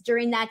stars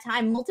during that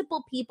time,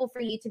 multiple people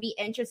for you to be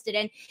interested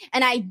in.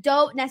 And I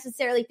don't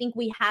necessarily think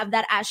we have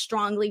that as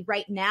strongly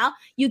right now.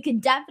 You could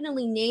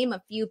definitely name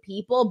a few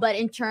people, but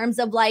in terms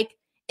of like,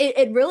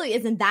 it really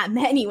isn't that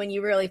many when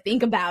you really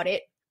think about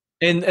it.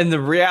 And the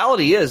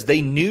reality is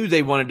they knew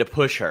they wanted to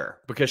push her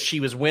because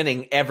she was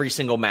winning every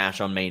single match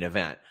on Main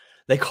Event.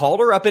 They called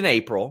her up in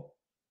April,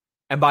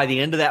 and by the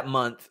end of that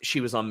month,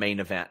 she was on Main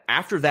Event.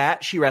 After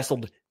that, she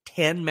wrestled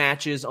 10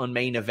 matches on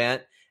Main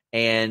Event,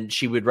 and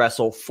she would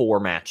wrestle 4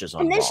 matches on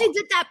Raw. And then she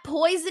did that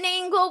poison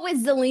angle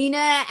with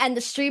Zelina and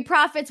the Street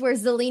Profits where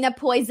Zelina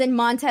poisoned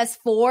Montez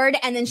Ford,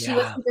 and then she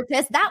was super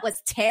pissed. That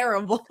was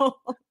terrible.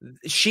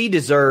 She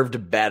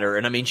deserved better.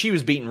 And I mean, she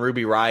was beating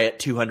Ruby Riott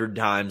 200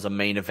 times on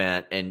Main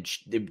Event, and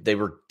they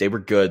were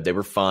good. They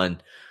were fun.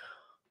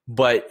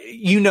 But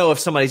if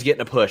somebody's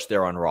getting a push,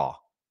 they're on Raw.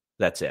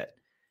 That's it.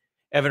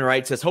 Evan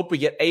Wright says, hope we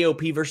get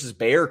AOP versus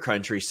Bear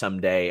Country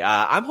someday.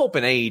 I'm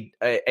hoping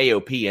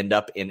AOP end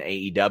up in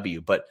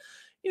AEW. But,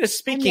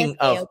 speaking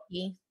of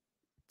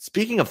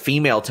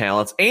female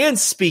talents and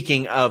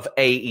speaking of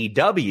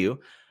AEW,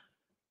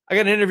 I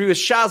got an interview with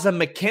Shazza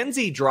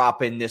McKenzie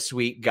dropping this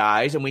week,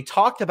 guys. And we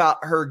talked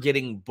about her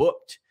getting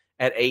booked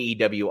at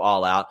AEW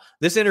All Out.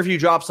 This interview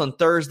drops on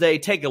Thursday.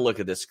 Take a look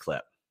at this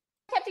clip.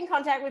 Kept in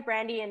contact with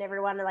Brandy and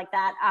everyone like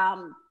that.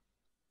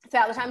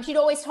 Throughout the time, she'd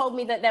always told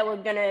me that they were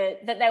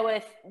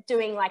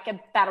doing like a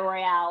battle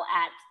royale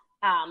at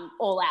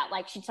All Out.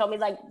 Like, she told me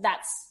like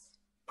that's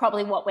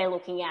probably what we're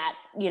looking at,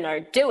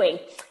 doing.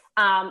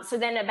 So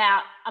then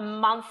about a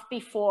month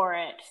before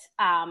it,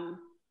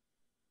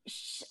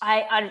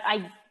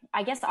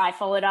 I guess I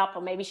followed up,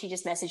 or maybe she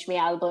just messaged me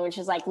out of the blue and she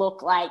was like,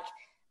 look, like,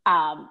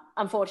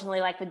 unfortunately,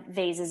 like with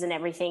visas and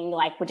everything,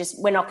 like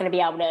we're not going to be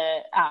able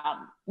to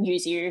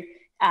use you.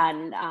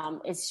 And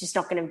it's just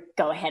not going to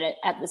go ahead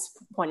at this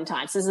point in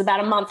time. So this is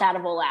about a month out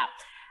of All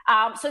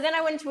Out. So then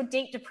I went into a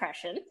deep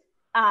depression,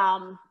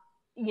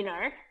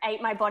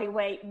 ate my body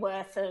weight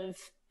worth of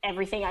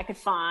everything I could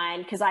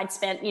find because I'd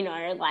spent,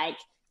 like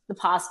the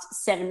past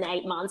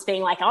 7-8 months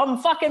being like, I'm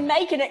fucking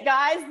making it,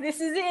 guys. This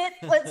is it.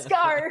 Let's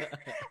go.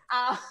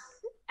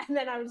 And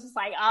then I was just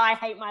like, I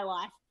hate my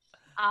life.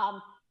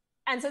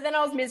 And so then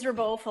I was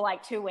miserable for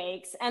like 2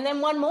 weeks. And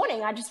then one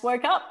morning I just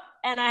woke up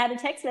and I had a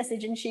text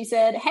message and she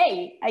said,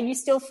 hey, are you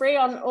still free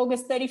on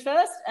August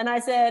 31st? And I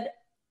said,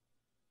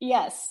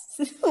 yes.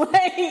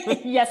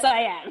 Yes, I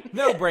am.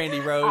 No, Brandy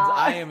Rhodes.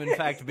 I am, in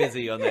fact,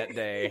 busy on that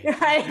day.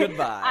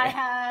 Goodbye.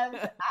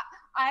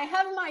 I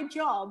have my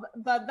job,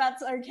 but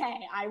that's okay.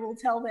 I will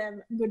tell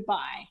them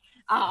goodbye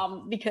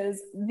because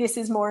this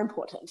is more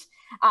important.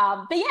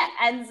 But yeah,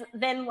 and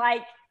then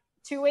like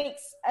 2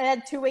 weeks, I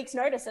had 2 weeks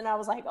notice and I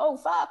was like, oh,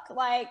 fuck.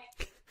 Like,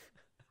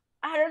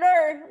 I don't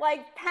know,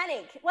 like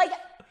panic. Like,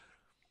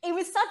 it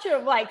was such a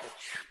like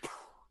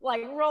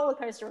roller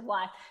coaster of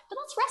life. But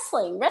that's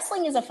wrestling.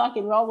 Wrestling is a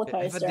fucking roller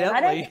coaster. And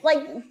I don't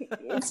like.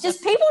 It's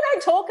just people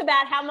don't talk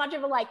about how much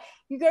of a like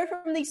you go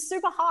from these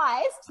super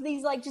highs to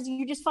these like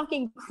you just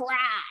fucking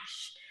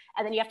crash,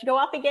 and then you have to go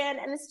up again,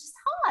 and it's just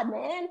hard,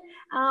 man.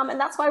 And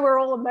that's why we're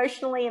all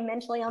emotionally and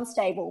mentally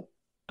unstable.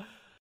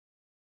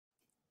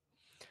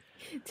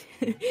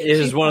 It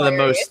is one of the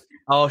most.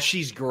 Oh,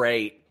 she's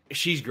great.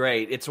 She's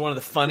great. It's one of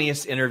the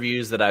funniest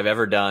interviews that I've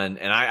ever done.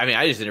 And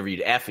I just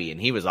interviewed Effie and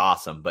he was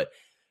awesome, but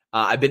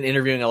I've been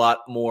interviewing a lot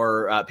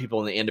more people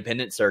in the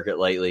independent circuit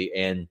lately,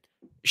 and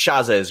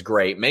Shazza is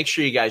great. Make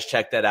sure you guys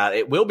check that out.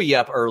 It will be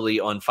up early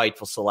on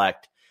Fightful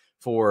Select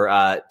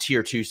for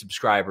tier 2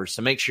 subscribers.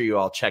 So make sure you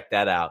all check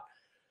that out.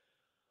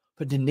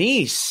 But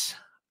Denise,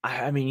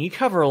 I mean, you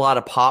cover a lot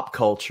of pop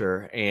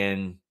culture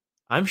and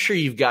I'm sure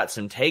you've got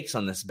some takes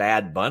on this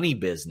Bad Bunny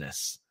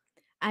business.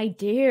 I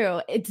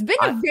do. It's been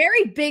a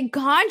very big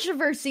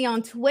controversy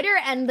on Twitter,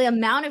 and the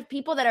amount of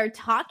people that are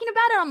talking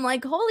about it, I'm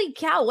like, holy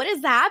cow, what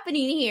is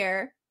happening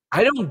here?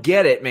 I don't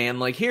get it, man.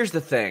 Like, here's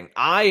the thing.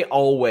 I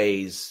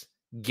always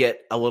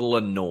get a little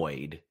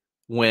annoyed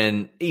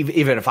when,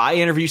 even if I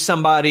interview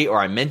somebody or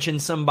I mention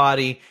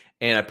somebody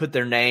and I put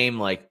their name,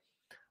 like,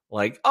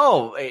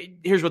 oh,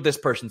 here's what this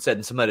person said,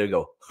 and somebody will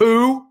go,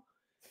 who?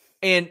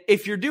 And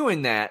if you're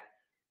doing that,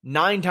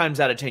 9 times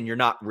out of 10, you're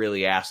not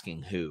really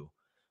asking who.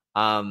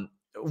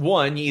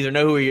 One, you either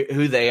know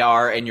who they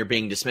are and you're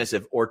being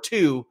dismissive, or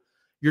 2,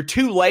 you're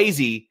too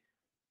lazy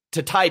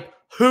to type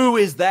who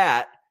is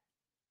that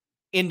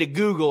into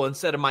Google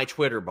instead of my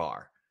Twitter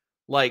bar.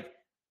 Like,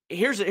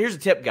 here's a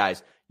tip,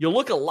 guys. You'll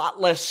look a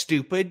lot less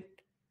stupid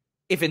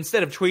if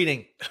instead of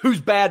tweeting who's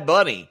Bad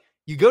Bunny,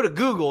 you go to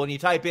Google and you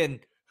type in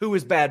who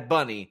is Bad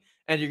Bunny,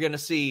 and you're going to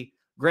see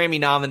Grammy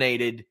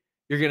nominated.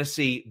 You're going to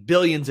see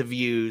billions of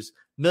views,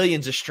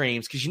 millions of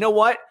streams. Because you know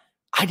what?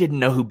 I didn't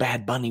know who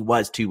Bad Bunny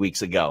was 2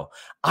 weeks ago.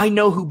 I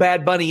know who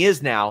Bad Bunny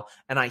is now,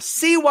 and I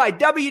see why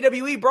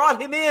WWE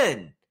brought him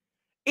in.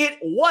 It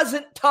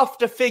wasn't tough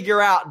to figure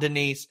out,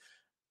 Denise.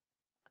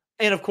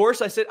 And of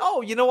course, I said,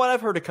 oh, you know what? I've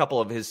heard a couple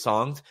of his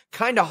songs.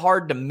 Kind of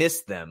hard to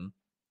miss them.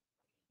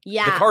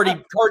 Yeah.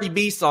 The Cardi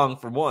B song,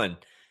 for one.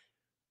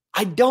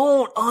 I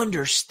don't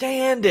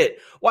understand it.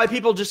 Why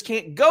people just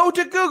can't go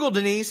to Google,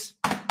 Denise.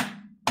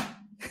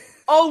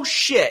 Oh,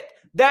 shit.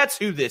 That's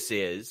who this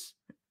is.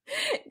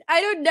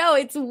 I don't know.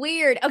 It's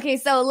weird. Okay,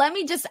 so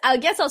I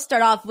guess I'll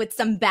start off with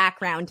some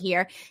background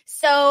here.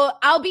 So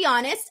I'll be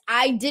honest,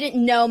 I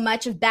didn't know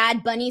much of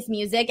Bad Bunny's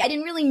music. I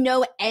didn't really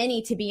know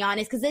any, to be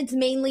honest, because it's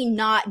mainly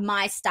not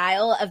my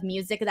style of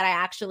music that I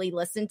actually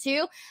listen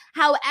to.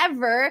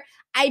 However,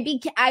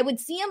 I would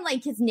see him,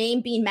 like, his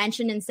name being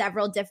mentioned in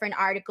several different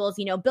articles.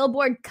 You know,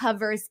 Billboard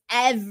covers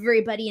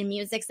everybody in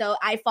music, so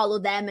I follow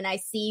them and I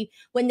see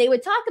when they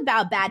would talk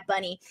about Bad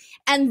Bunny.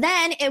 And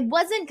then it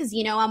wasn't because,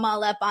 you know, I'm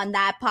all up on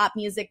that pop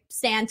music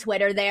stan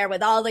Twitter there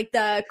with all, like,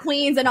 the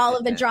queens and all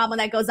of the drama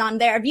that goes on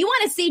there. If you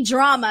want to see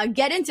drama,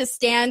 get into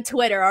stan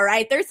Twitter, all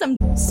right? There's some.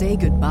 Say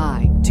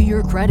goodbye to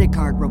your credit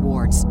card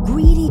rewards.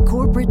 Greedy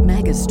corporate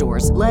mega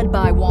stores, led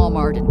by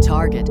Walmart and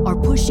Target, are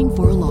pushing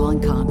for a law in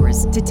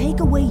Congress to take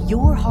away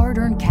your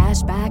hard-earned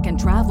cash back and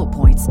travel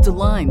points to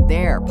line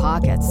their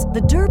pockets.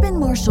 The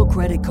Durbin-Marshall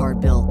credit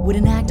card bill would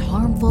enact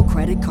harmful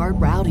credit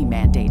card routing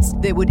mandates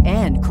that would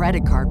end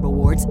credit card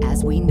rewards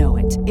as we know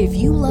it. If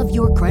you love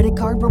your credit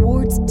card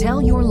rewards,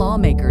 tell your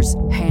lawmakers,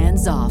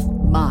 hands off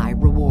my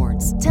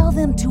rewards. Tell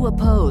them to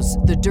oppose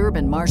the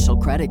Durbin-Marshall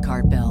credit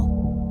card bill.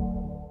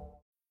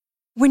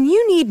 When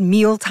you need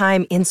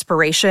mealtime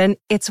inspiration,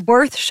 it's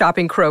worth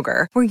shopping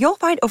Kroger, where you'll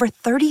find over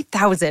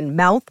 30,000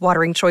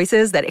 mouth-watering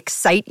choices that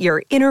excite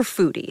your inner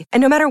foodie. And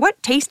no matter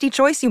what tasty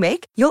choice you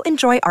make, you'll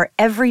enjoy our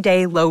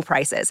everyday low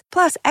prices,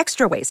 plus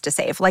extra ways to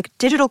save, like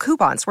digital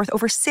coupons worth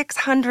over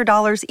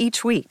 $600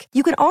 each week.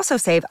 You can also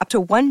save up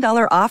to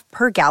 $1 off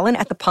per gallon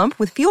at the pump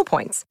with fuel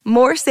points.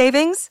 More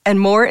savings and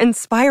more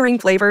inspiring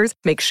flavors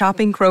make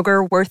shopping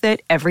Kroger worth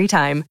it every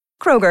time.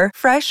 Kroger,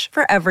 fresh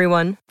for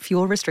everyone.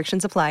 Fuel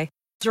restrictions apply.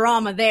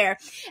 Drama there.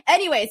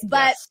 Anyways,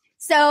 but yes.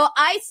 So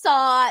I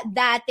saw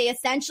that they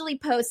essentially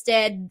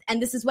posted, and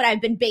this is what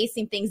I've been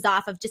basing things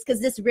off of just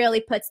because this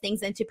really puts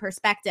things into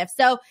perspective.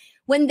 So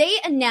when they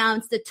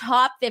announced the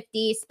top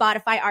 50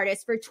 Spotify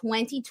artists for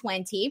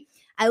 2020,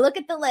 I look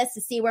at the list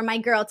to see where my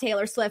girl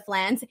Taylor Swift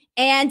lands,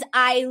 and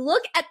I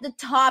look at the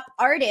top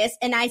artists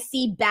and I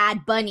see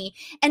Bad Bunny,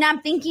 and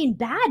I'm thinking,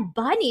 Bad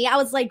Bunny? I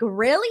was like,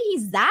 really?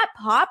 He's that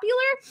popular?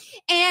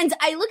 And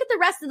I look at the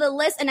rest of the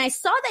list and I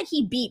saw that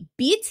he beat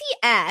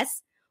BTS,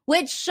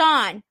 which,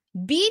 Sean,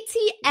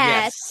 BTS,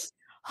 yes.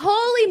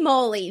 Holy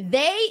moly,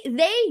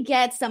 they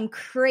get some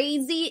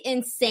crazy,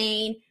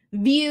 insane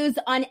views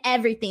on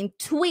everything,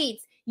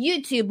 tweets,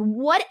 YouTube,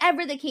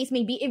 whatever the case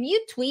may be. If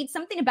you tweet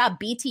something about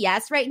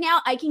BTS right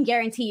now, I can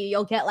guarantee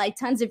you'll get like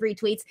tons of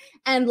retweets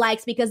and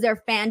likes because their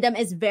fandom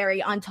is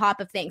very on top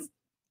of things.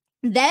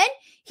 Then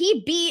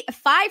he beat a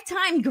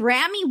 5-time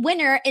Grammy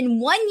winner in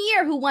 1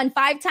 year who won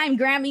 5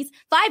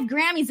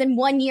 Grammys in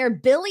 1 year,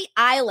 Billie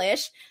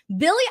Eilish.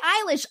 Billie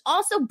Eilish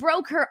also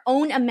broke her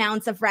own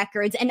amounts of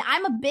records, and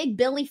I'm a big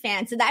Billie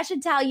fan, so that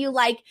should tell you,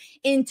 like,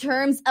 in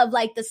terms of,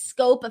 like, the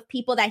scope of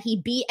people that he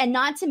beat, and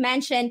not to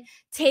mention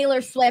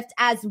Taylor Swift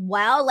as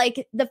well.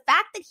 Like, the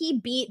fact that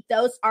he beat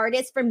those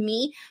artists, for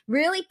me,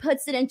 really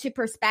puts it into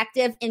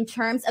perspective in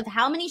terms of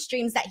how many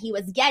streams that he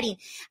was getting.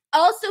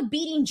 Also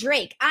beating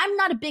Drake. I'm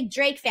not a big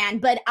Drake fan,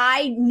 but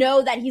I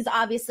know that he's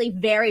obviously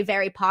very,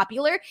 very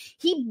popular.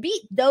 He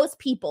beat those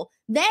people.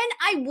 Then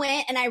I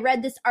went and I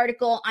read this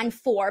article on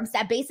Forbes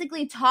that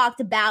basically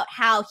talked about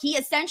how he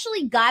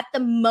essentially got the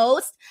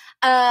most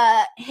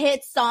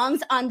hit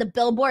songs on the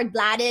Billboard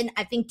Latin,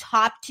 I think,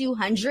 top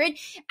 200.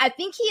 I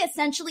think he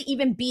essentially even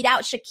even beat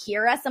out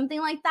Shakira, something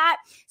like that.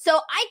 So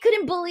I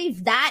couldn't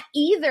believe that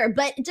either.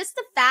 But just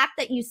the fact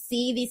that you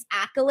see these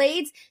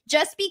accolades,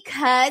 just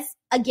because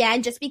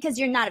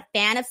you're not a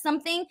fan of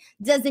something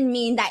doesn't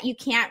mean that you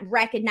can't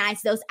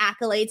recognize those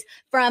accolades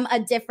from a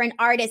different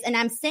artist. And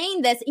I'm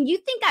saying this, and you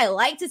think I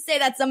like to say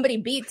that somebody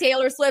beat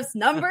Taylor Swift's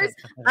numbers?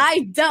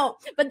 I don't.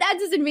 But that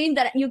doesn't mean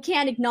that you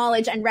can't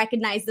acknowledge and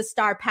recognize the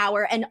star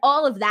power and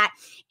all of that.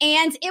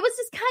 And it was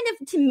just kind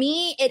of, to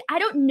me, I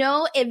don't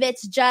know if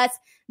it's just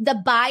the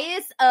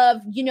bias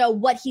of,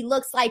 what he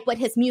looks like, what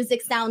his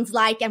music sounds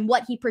like, and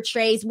what he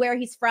portrays, where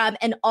he's from,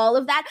 and all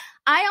of that.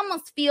 I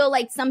almost feel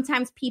like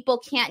sometimes people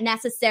can't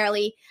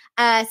necessarily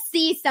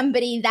see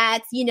somebody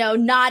that's,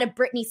 not a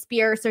Britney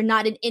Spears or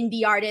not an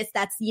indie artist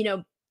that's,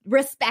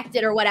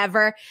 respected or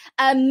whatever,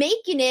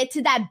 making it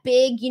to that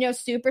big,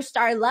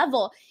 superstar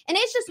level. And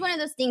it's just one of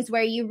those things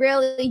where you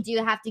really do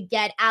have to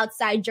get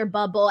outside your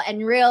bubble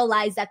and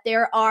realize that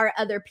there are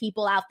other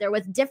people out there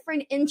with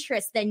different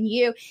interests than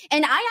you.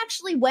 And I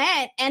actually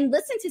went and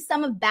listened to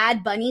some of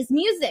Bad Bunny's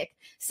music.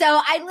 So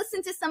I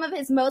listened to some of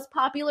his most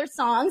popular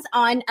songs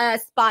on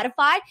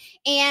Spotify,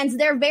 and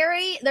they're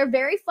very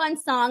fun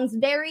songs,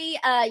 very,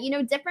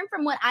 different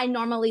from what I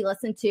normally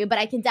listen to, but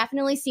I can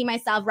definitely see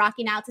myself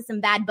rocking out to some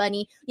Bad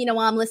Bunny,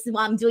 while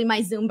I'm doing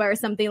my Zumba or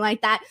something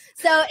like that.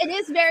 So it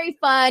is very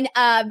fun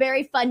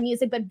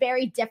music, but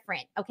very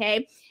different.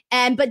 Okay.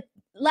 But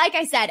like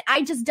I said,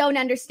 I just don't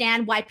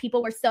understand why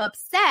people were so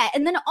upset.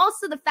 And then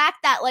also the fact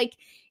that, like,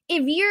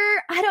 if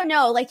you're, I don't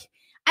know, like,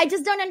 I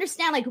just don't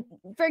understand. Like,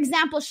 for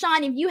example,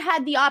 Sean, if you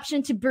had the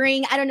option to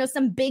bring, I don't know,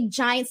 some big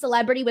giant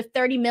celebrity with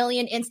 30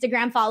 million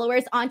Instagram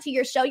followers onto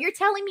your show, you're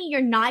telling me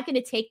you're not going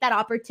to take that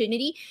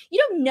opportunity?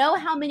 You don't know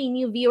how many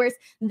new viewers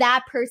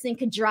that person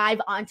could drive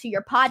onto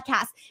your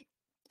podcast.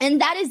 And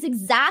that is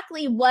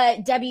exactly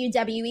what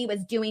WWE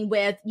was doing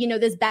with,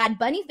 this Bad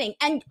Bunny thing.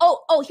 And,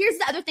 here's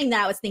the other thing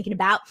that I was thinking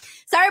about.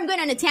 Sorry, I'm going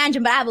on a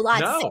tangent, but I have a lot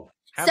to say.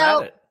 Have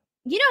at it.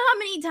 You know how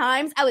many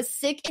times I was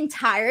sick and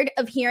tired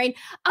of hearing,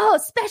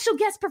 special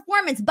guest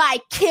performance by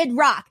Kid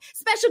Rock.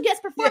 Special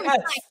guest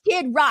performance by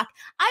Kid Rock.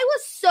 I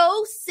was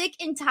so sick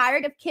and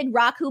tired of Kid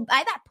Rock, who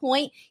by that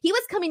point, he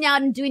was coming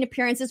out and doing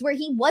appearances where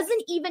he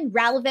wasn't even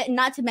relevant, and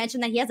not to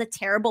mention that he has a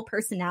terrible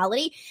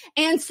personality.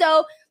 And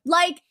so,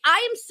 like,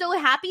 I am so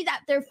happy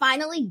that they're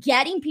finally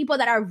getting people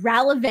that are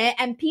relevant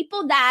and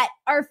people that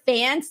are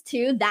fans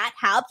too. That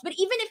helps. But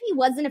even if he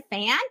wasn't a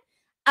fan,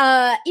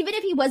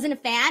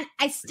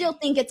 I still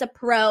think it's a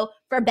pro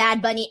for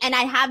Bad Bunny. And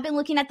I have been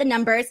looking at the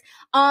numbers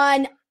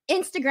on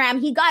Instagram.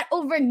 He got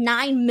over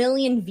 9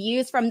 million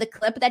views from the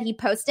clip that he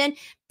posted.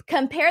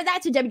 Compare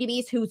that to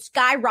WWE's, who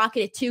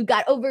skyrocketed to,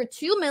 got over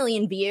 2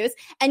 million views.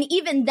 And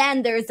even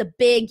then there's a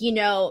big,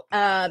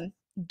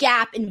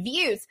 gap in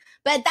views.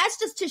 But that's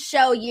just to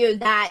show you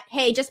that,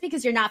 hey, just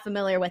because you're not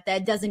familiar with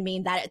it doesn't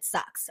mean that it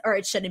sucks or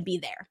it shouldn't be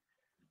there.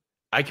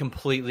 I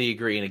completely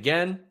agree. And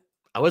again,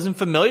 I wasn't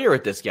familiar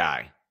with this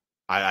guy.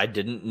 I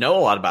didn't know a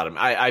lot about him.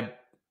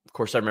 Of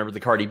course, I remember the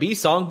Cardi B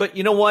song, but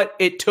you know what?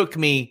 It took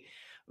me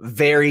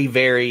very,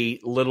 very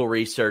little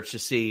research to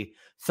see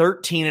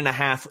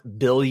 13.5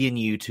 billion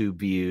YouTube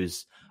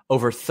views,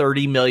 over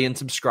 30 million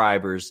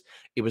subscribers.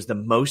 It was the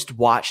most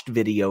watched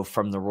video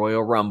from the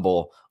Royal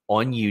Rumble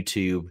on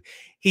YouTube.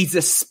 He's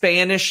a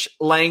Spanish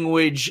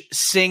language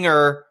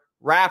singer,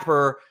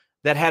 rapper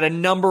that had a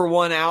number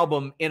one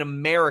album in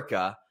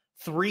America,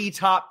 3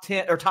 top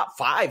 10 or top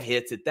 5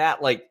 hits at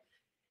that. Like,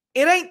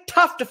 it ain't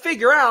tough to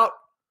figure out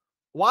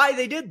why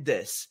they did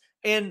this.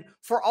 And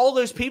for all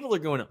those people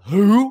that are going,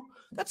 who?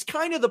 That's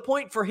kind of the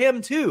point for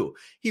him too.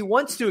 He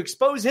wants to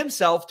expose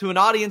himself to an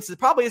audience that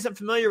probably isn't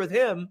familiar with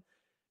him.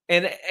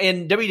 And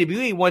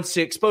WWE wants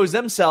to expose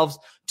themselves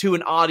to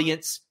an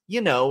audience,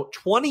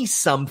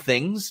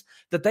 20-somethings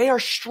that they are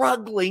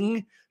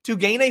struggling to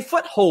gain a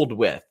foothold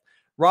with.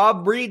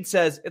 Rob Reed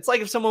says, it's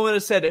like if someone would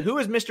have said, who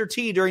is Mr.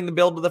 T during the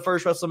build of the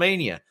first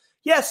WrestleMania?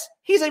 Yes,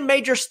 he's a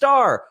major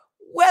star,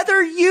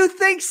 whether you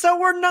think so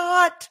or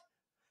not.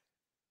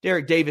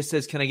 Derek Davis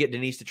says, can I get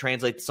Denise to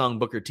translate the song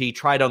Booker T?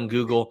 Tried on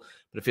Google,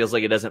 but it feels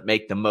like it doesn't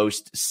make the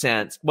most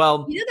sense.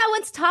 Well, that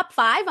one's top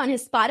 5 on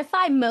his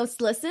Spotify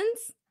most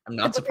listens? I'm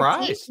not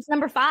surprised. It's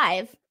number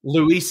 5.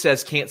 Luis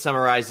says, can't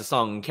summarize the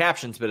song in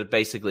captions, but it's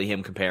basically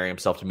him comparing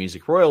himself to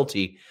music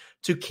royalty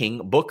to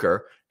King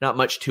Booker. Not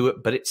much to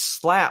it, but it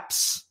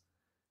slaps.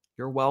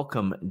 You're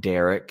welcome,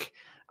 Derek.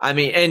 I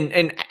mean,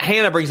 and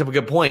Hannah brings up a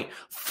good point.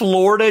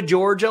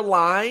 Florida-Georgia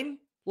line?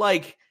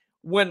 Like,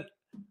 when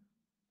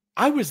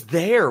I was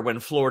there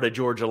when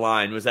Florida-Georgia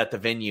line was at the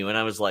venue, and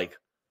I was like,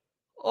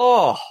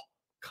 oh,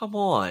 come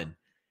on.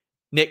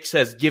 Nick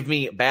says, give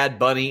me Bad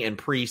Bunny and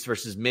Priest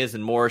versus Miz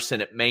and Morrison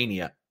at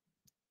Mania.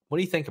 What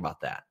do you think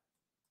about that?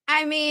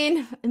 I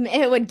mean,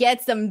 it would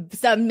get some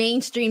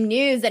mainstream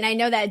news, and I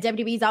know that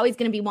WWE is always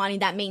going to be wanting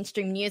that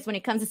mainstream news when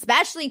it comes,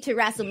 especially to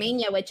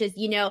WrestleMania, which is,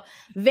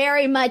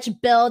 very much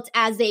built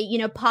as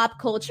a, pop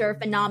culture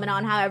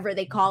phenomenon, however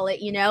they call it,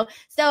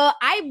 So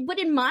I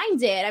wouldn't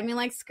mind it. I mean,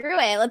 like, screw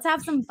it. Let's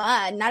have some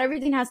fun. Not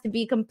everything has to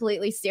be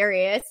completely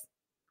serious.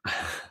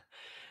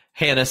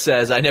 Hannah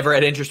says, I never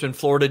had interest when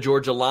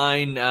Florida-Georgia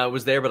line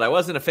was there, but I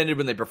wasn't offended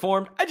when they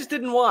performed. I just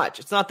didn't watch.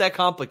 It's not that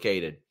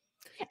complicated.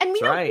 And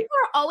people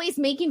are always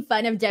making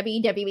fun of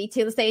WWE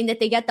too, saying that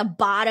they get the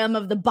bottom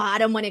of the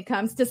bottom when it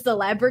comes to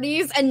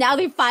celebrities. And now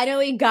they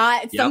finally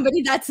got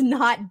somebody that's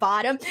not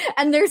bottom.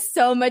 And there's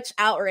so much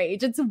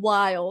outrage. It's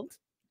wild.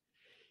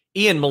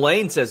 Ian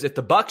Mullane says, if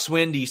the Bucks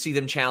win, do you see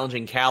them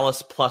challenging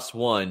Callis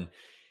 +1?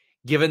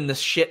 Given the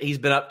shit he's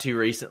been up to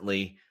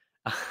recently,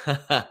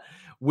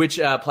 which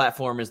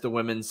platform is the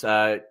women's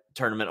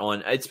tournament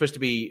on? It's supposed to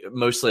be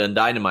mostly on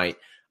Dynamite.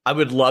 I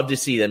would love to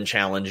see them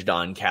challenge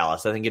Don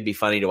Callis. I think it'd be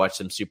funny to watch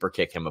them super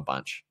kick him a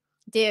bunch.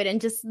 Dude,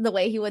 and just the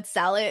way he would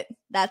sell it,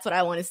 that's what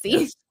I want to see.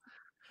 Yes.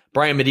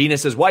 Brian Medina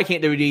says, why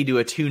can't WWE do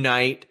a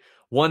 2-night,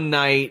 1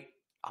 night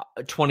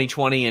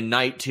 2020 and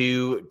night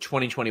 2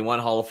 2021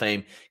 Hall of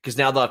Fame? Because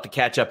now they'll have to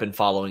catch up in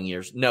following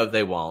years. No,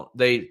 they won't.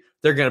 They're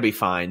going to be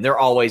fine. They're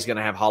always going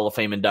to have Hall of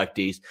Fame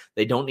inductees.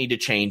 They don't need to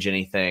change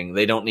anything.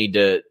 They don't need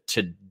to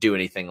do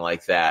anything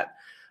like that.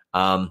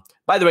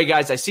 By the way,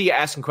 guys, I see you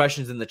asking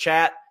questions in the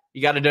chat.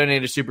 You got to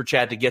donate a super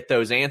chat to get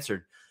those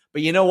answered.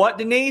 But you know what,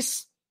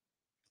 Denise?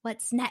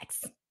 What's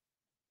next?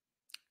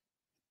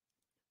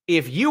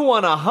 If you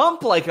want to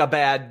hump like a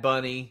Bad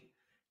Bunny,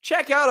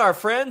 check out our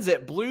friends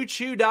at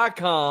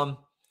BlueChew.com,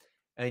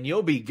 and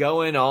you'll be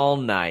going all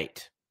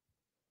night.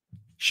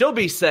 She'll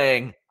be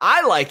saying,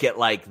 I like it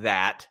like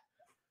that.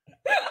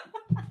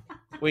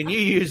 When you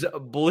use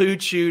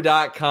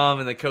BlueChew.com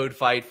and the code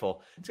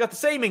FIGHTFUL. It's got the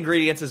same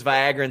ingredients as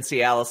Viagra and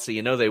Cialis, so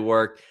you know they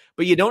work.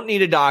 But you don't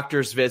need a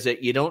doctor's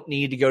visit. You don't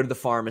need to go to the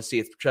pharmacy.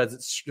 It's because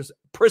it's just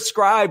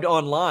prescribed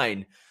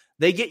online.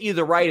 They get you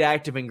the right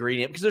active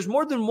ingredient because there's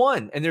more than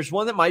one, and there's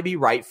one that might be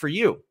right for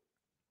you.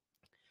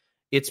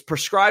 It's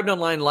prescribed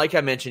online, like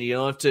I mentioned. You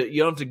don't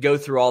have to go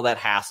through all that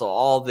hassle,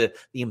 all the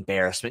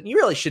embarrassment. You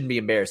really shouldn't be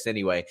embarrassed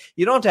anyway.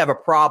 You don't have to have a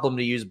problem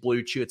to use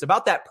Blue Chew. It's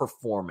about that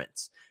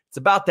performance. It's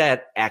about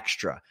that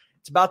extra.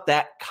 It's about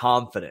that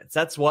confidence.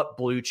 That's what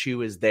Blue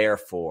Chew is there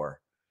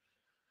for.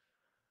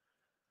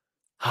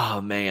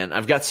 Oh, man.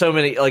 I've got so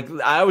many. Like,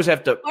 I always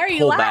have to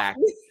hold back.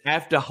 I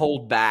have to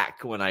hold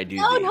back when I do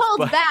Don't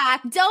hold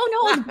back. Don't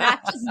hold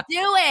back. Just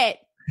do it.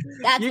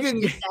 That's what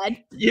you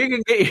said. You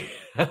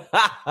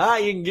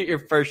can get your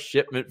first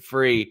shipment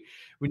free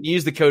when you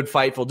use the code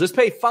FIGHTFUL. Just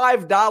pay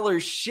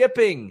 $5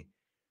 shipping.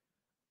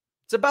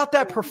 It's about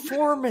that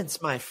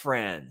performance, my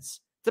friends.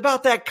 It's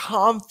about that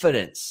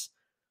confidence.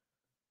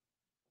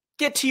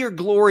 Get to your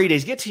glory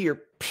days. Get to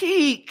your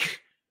peak.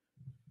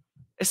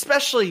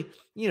 Especially,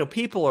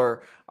 people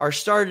are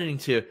starting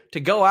to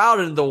go out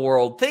into the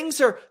world. Things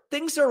are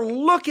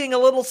looking a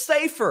little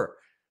safer.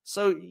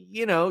 So,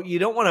 you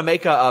don't want to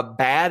make a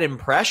bad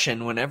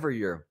impression whenever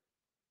you're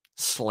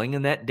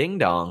slinging that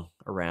ding-dong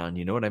around.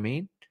 You know what I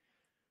mean?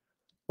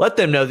 Let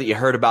them know that you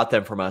heard about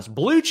them from us.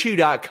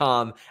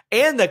 BlueChew.com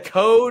and the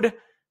code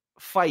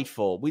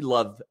FIGHTFUL. We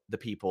love the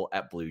people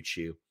at Blue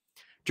Chew.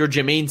 George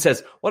Jameen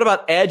says, what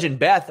about Edge and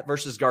Beth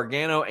versus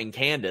Gargano and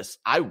Candice?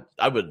 I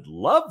would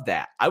love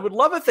that. I would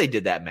love if they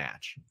did that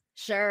match.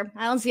 Sure.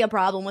 I don't see a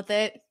problem with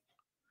it.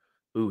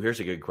 Ooh,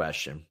 here's a good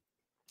question.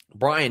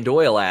 Brian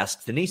Doyle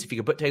asks, Denise, if you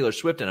could put Taylor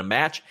Swift in a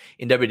match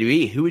in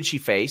WWE, who would she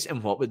face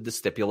and what would the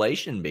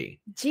stipulation be?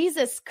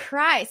 Jesus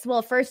Christ.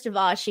 Well, first of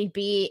all, she'd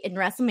be in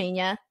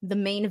WrestleMania, the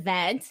main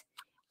event.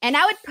 And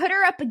I would put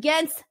her up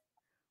against,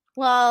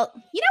 well,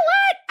 you know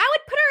what? I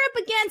would put her up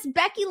against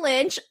Becky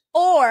Lynch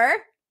or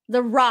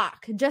The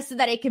Rock, just so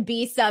that it could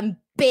be some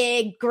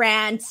big,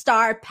 grand,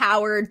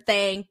 star-powered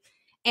thing.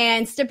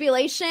 And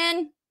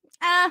stipulation,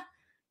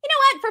 you know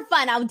what? For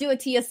fun, I'll do a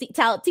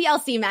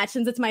TLC match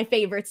since it's my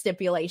favorite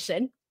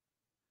stipulation.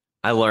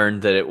 I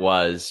learned that it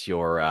was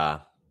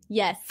your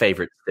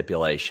favorite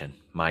stipulation.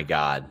 My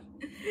God.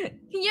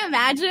 Can you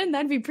imagine?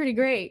 That'd be pretty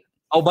great.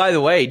 Oh, by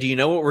the way, do you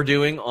know what we're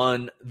doing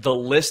on The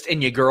List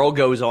and Your Girl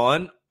Goes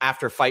On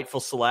after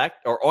Fightful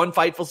Select, or on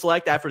Fightful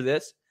Select after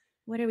this?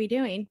 What are we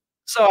doing?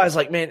 So I was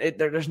like, man,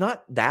 there's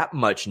not that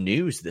much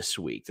news this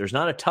week. There's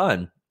not a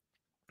ton.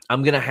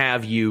 I'm going to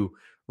have you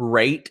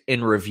rate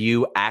and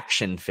review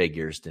action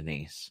figures,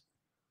 Denise.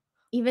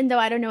 Even though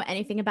I don't know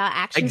anything about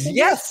action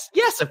figures?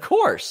 Yes, of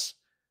course.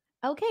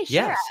 Okay, sure.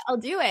 Yes. I'll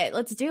do it.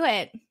 Let's do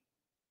it.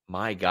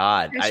 My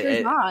God.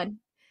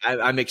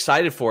 I'm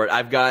excited for it.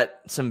 I've got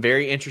some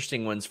very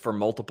interesting ones for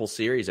multiple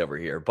series over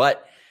here,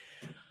 but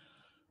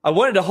I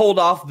wanted to hold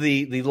off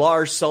the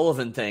Lars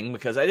Sullivan thing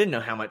because I didn't know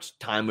how much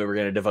time we were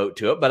going to devote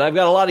to it, but I've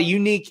got a lot of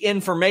unique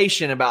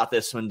information about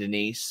this one,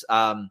 Denise.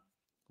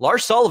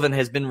 Lars Sullivan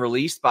has been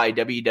released by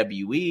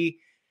WWE.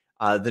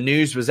 The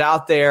news was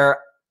out there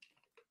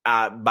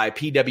by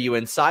PW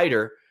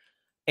Insider,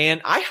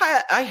 and I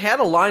had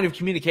a line of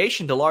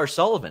communication to Lars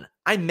Sullivan.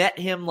 I met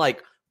him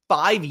like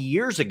 5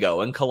 years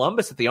ago in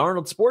Columbus at the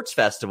Arnold Sports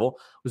Festival.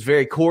 It was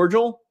very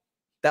cordial.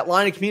 That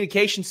line of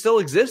communication still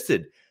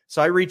existed.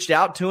 So I reached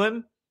out to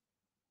him,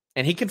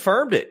 and he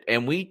confirmed it,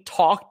 and we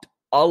talked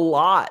a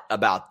lot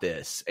about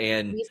this.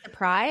 And were you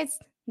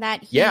surprised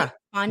that he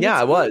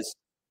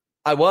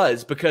I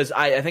was because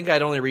I think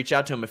I'd only reached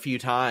out to him a few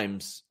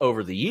times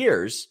over the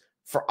years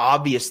for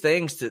obvious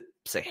things to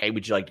say, hey,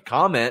 would you like to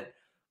comment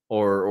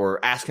or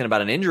asking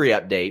about an injury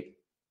update,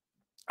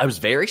 I was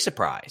very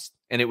surprised.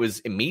 And it was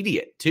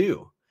immediate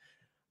too.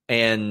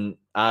 And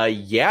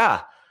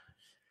yeah.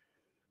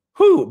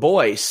 Whew,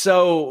 boy.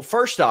 So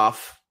first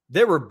off,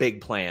 there were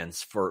big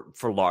plans for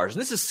Lars.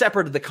 And this is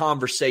separate of the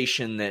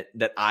conversation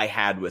that I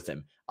had with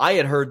him. I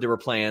had heard there were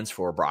plans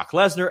for Brock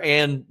Lesnar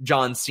and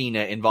John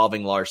Cena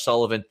involving Lars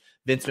Sullivan.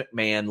 Vince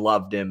McMahon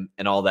loved him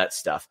and all that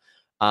stuff.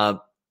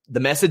 The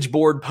message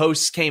board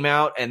posts came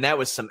out, and that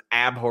was some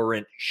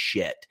abhorrent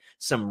shit.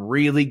 Some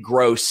really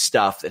gross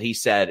stuff that he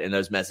said in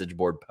those message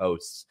board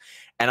posts.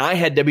 And I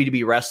had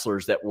WWE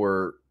wrestlers that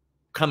were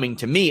coming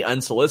to me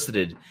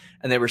unsolicited,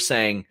 and they were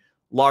saying,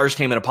 Lars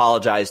came and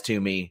apologized to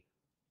me.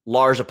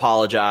 Lars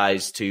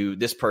apologized to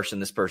this person,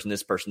 this person,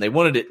 this person. They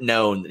wanted it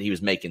known that he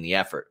was making the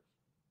effort.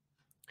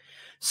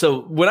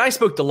 So when I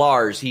spoke to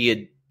Lars, he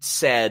had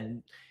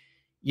said,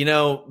 you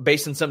know,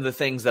 based on some of the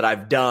things that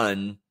I've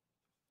done,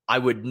 I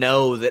would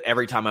know that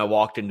every time I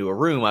walked into a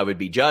room, I would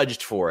be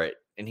judged for it.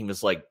 And he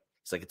was like,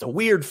 it's a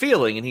weird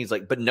feeling. And he's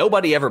like, but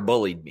nobody ever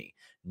bullied me.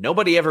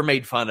 Nobody ever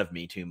made fun of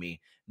me to me.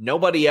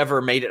 Nobody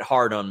ever made it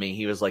hard on me.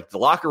 He was like, the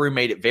locker room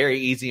made it very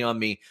easy on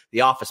me.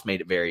 The office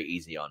made it very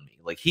easy on me.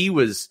 Like, he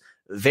was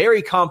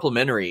very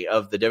complimentary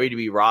of the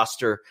WWE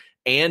roster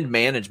and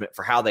management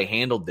for how they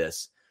handled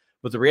this.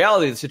 But the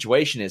reality of the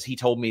situation is he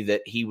told me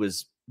that he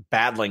was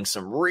battling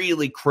some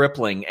really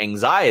crippling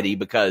anxiety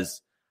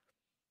because,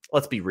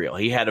 let's be real,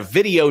 he had a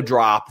video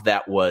drop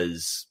that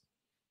was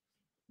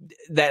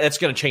that's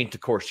going to change the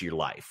course of your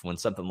life when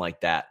something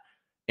like that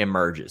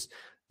emerges.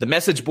 The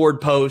message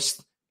board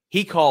post,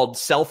 he called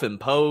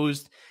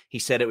self-imposed. He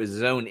said it was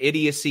his own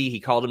idiocy. He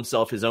called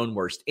himself his own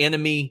worst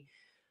enemy.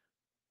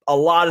 A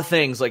lot of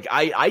things. Like,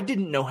 I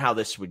didn't know how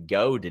this would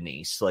go,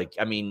 Denise. Like,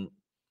 I mean,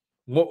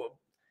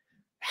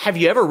 have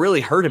you ever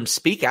really heard him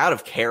speak out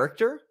of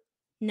character?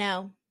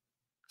 No.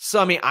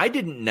 So, I mean, I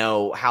didn't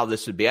know how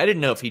this would be. I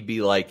didn't know if he'd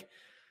be like,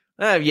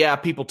 yeah,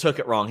 people took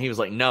it wrong. He was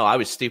like, no, I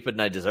was stupid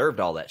and I deserved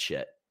all that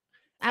shit.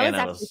 I was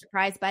actually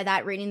surprised by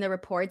that, reading the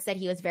reports that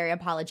he was very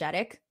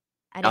apologetic.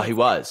 He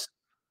was.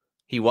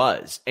 He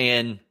was.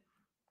 And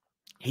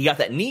he got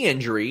that knee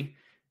injury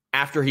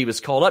after he was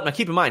called up. Now,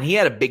 keep in mind, he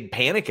had a big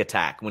panic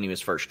attack when he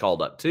was first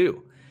called up,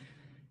 too.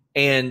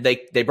 And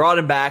they brought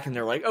him back, and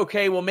they're like,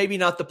 okay, well, maybe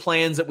not the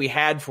plans that we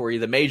had for you,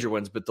 the major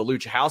ones, but the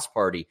Lucha House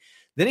Party.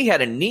 Then he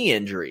had a knee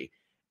injury.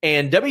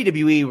 And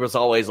WWE was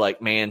always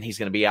like, man, he's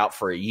going to be out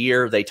for a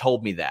year. They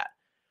told me that.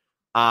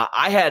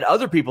 I had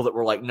other people that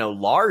were like, no,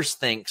 Lars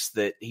thinks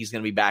that he's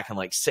going to be back in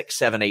like 6,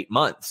 7, 8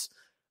 months.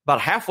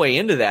 About halfway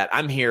into that,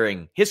 I'm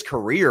hearing his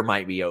career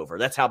might be over.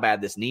 That's how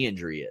bad this knee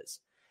injury is.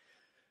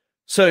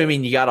 So, I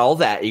mean, you got all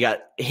that. You got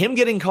him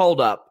getting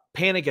called up,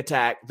 panic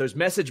attack, those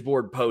message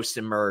board posts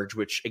emerge,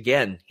 which,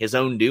 again, his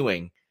own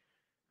doing.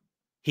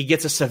 He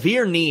gets a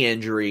severe knee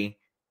injury.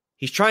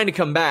 He's trying to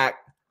come back.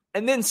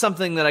 And then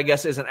something that I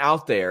guess isn't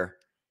out there,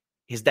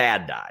 his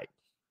dad died.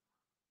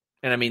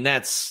 And I mean,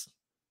 that's,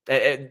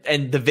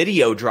 and the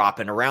video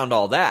dropping around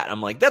all that,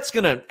 I'm like, that's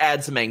going to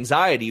add some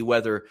anxiety,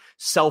 whether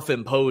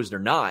self-imposed or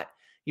not.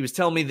 He was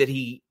telling me that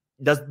he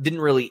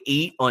didn't really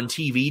eat on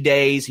TV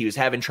days. He was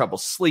having trouble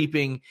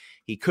sleeping.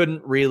 He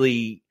couldn't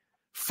really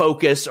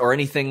focus or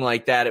anything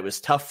like that. It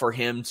was tough for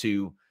him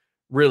to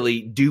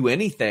really do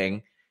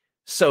anything.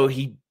 So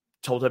he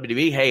told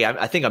WWE, hey,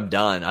 I think I'm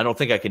done. I don't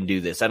think I can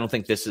do this. I don't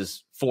think this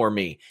is for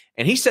me.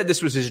 And he said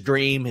this was his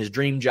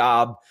dream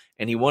job,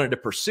 and he wanted to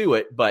pursue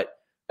it. But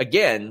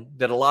again,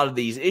 that a lot of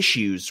these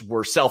issues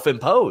were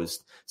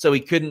self-imposed. So he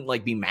couldn't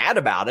like be mad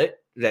about it,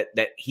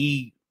 that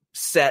he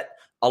set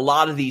a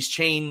lot of these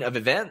chain of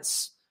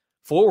events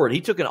forward.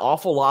 He took an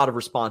awful lot of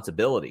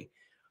responsibility.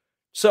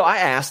 So I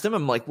asked him,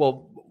 I'm like,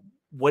 well,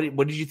 what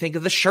did you think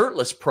of the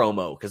shirtless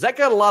promo? Because that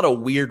got a lot of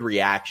weird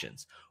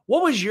reactions.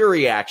 What was your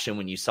reaction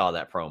when you saw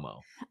that promo?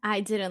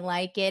 I didn't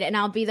like it. And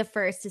I'll be the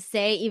first to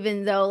say,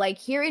 even though like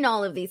hearing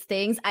all of these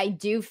things, I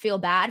do feel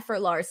bad for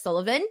Lars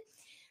Sullivan.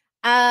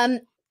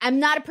 I'm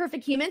not a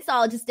perfect human, so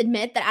I'll just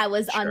admit that I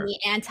was on the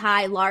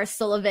anti-Lars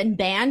Sullivan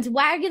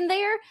bandwagon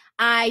there.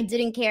 I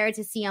didn't care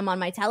to see him on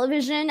my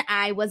television.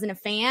 I wasn't a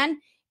fan.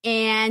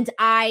 And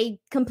I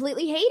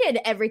completely hated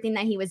everything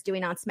that he was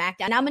doing on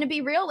SmackDown. And I'm going to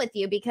be real with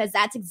you, because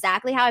that's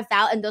exactly how I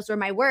felt. And those were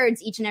my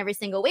words each and every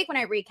single week when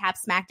I recap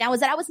SmackDown, was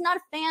that I was not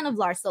a fan of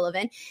Lars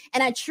Sullivan.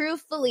 And I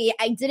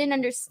didn't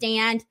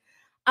understand.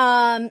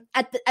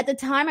 At the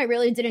time, I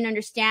really didn't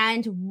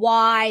understand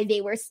why they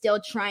were still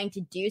trying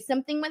to do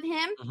something with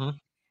him. Mm-hmm.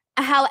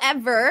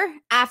 However,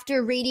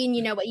 after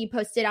reading, what you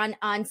posted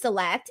on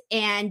Select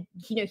and,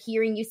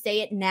 hearing you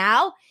say it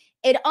now,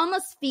 it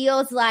almost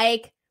feels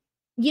like,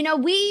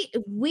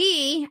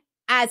 we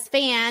as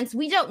fans,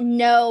 we don't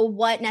know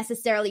what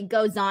necessarily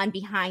goes on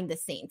behind the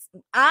scenes.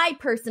 I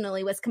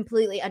personally was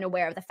completely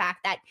unaware of the fact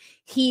that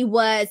he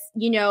was,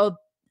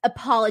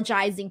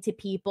 apologizing to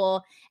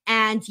people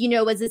and, you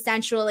know, was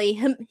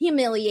essentially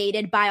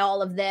humiliated by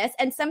all of this.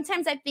 And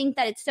sometimes I think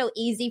that it's so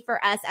easy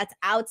for us as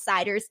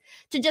outsiders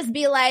to just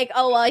be like,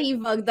 oh, well, he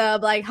fucked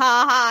up, like,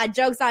 ha ha,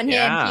 joke's on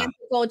him, cancel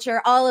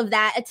culture, all of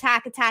that,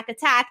 attack,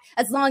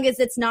 as long as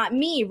it's not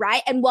me,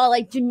 right? And while I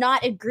do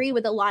not agree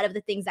with a lot of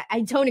the things that I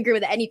don't agree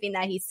with anything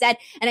that he said,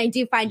 and I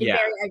do find it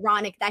very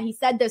ironic that he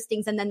said those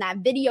things and then that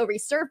video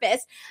resurfaced.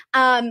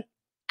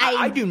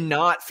 I do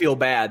not feel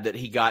bad that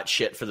he got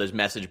shit for those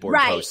message board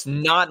posts.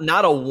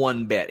 Not a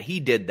one bit. He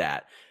did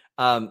that.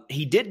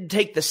 He didn't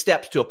take the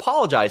steps to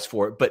apologize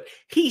for it, but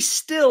he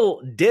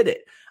still did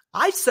it.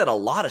 I said a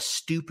lot of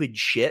stupid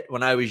shit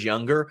when I was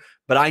younger,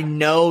 but I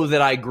know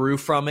that I grew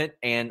from it.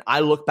 And I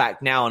look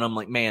back now and I'm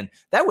like, man,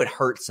 that would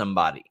hurt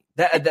somebody.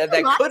 That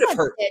could have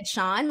hurt.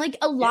 Sean. Like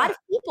a lot of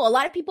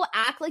people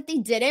act like they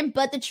didn't.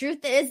 But the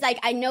truth is, like,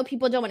 I know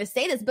people don't want to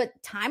say this, but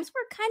times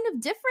were kind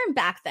of different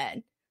back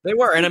then. They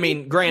were. And I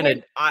mean,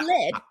 granted,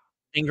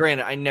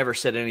 I never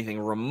said anything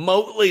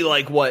remotely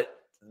like what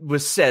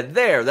was said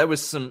there. That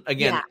was some,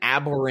 again,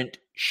 aberrant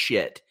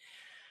shit.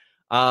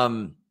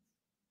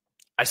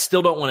 I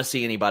still don't want to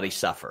see anybody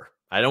suffer.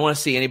 I don't want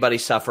to see anybody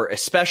suffer,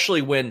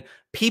 especially when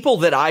people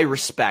that I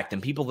respect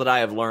and people that I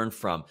have learned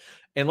from.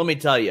 And let me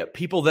tell you,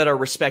 people that are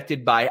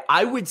respected by,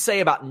 I would say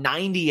about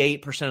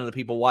 98% of the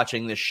people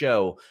watching this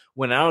show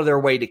went out of their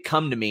way to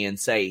come to me and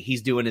say,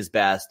 he's doing his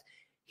best.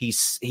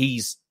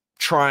 He's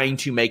trying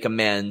to make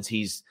amends.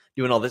 He's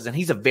doing all this. And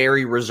he's a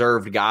very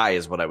reserved guy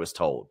is what I was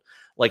told.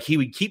 Like he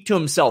would keep to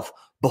himself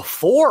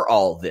before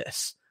all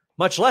this,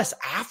 much less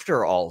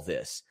after all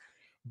this.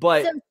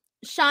 But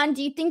Sean,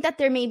 do you think that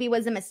there maybe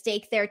was a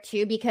mistake there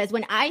too? Because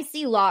when I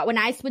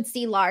would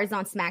see Lars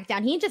on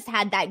SmackDown, he just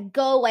had that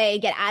go away,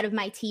 get out of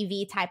my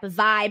TV type of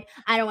vibe.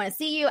 I don't want to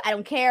see you. I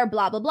don't care,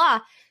 blah, blah,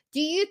 blah.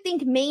 Do you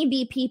think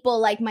maybe people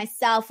like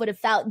myself would have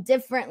felt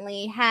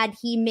differently had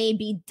he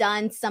maybe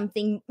done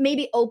something,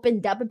 maybe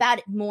opened up about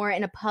it more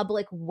in a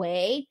public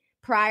way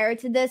prior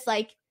to this?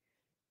 Like,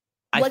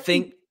 I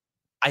think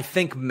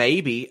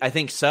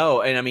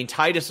so. And I mean,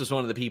 Titus was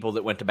one of the people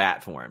that went to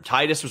bat for him.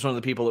 Titus was one of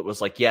the people that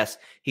was like, yes,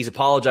 he's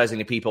apologizing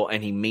to people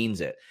and he means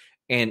it.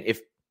 And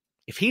if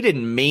he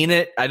didn't mean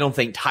it, I don't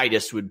think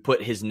Titus would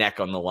put his neck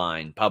on the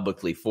line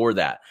publicly for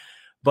that.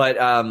 But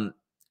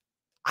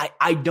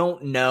I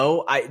don't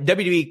know.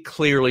 WWE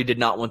clearly did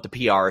not want the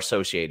PR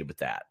associated with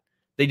that.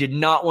 They did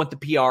not want the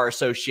PR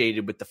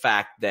associated with the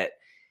fact that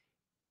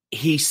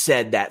he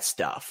said that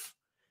stuff.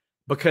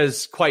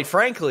 Because quite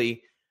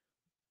frankly,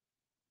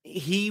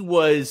 he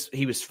was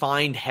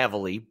fined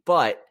heavily,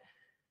 but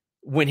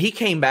when he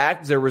came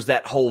back, there was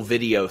that whole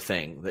video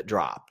thing that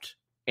dropped.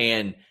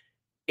 And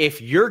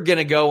if you're going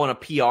to go on a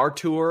PR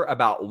tour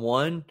about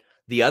one,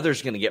 the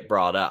other's going to get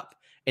brought up.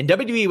 And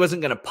WWE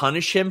wasn't going to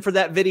punish him for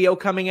that video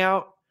coming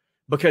out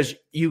because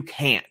you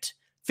can't.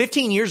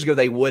 15 years ago,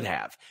 they would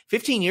have.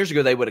 15 years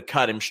ago, they would have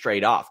cut him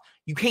straight off.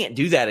 You can't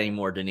do that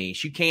anymore,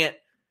 Denise. You can't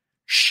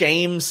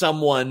shame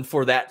someone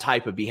for that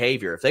type of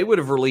behavior. If they would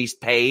have released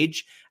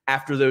Paige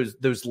after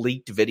those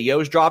leaked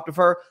videos dropped of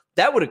her,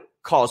 that would have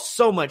caused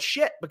so much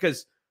shit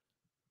because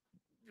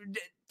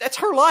that's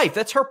her life.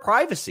 That's her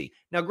privacy.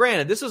 Now,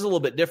 granted, this is a little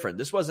bit different.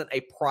 This wasn't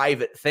a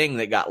private thing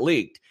that got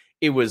leaked.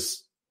 It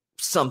was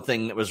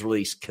something that was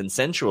released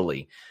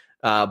consensually.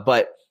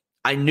 But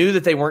I knew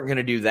that they weren't going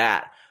to do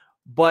that.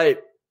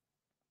 But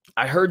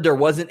I heard there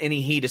wasn't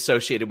any heat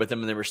associated with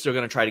them and they were still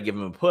going to try to give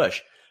him a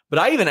push. But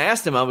I even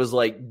asked him, I was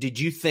like, did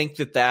you think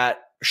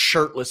that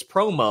shirtless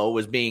promo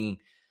was being...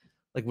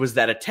 like, was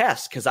that a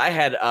test? Because I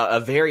had a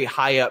very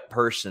high up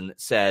person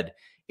that said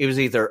it was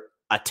either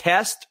a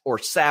test or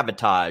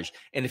sabotage.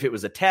 And if it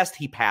was a test,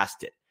 he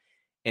passed it.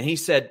 And he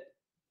said,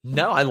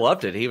 no, I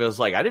loved it. He was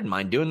like, I didn't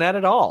mind doing that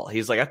at all.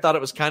 He's like, I thought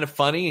it was kind of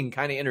funny and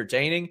kind of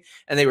entertaining.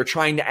 And they were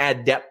trying to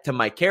add depth to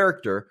my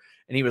character.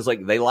 And he was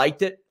like, they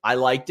liked it. I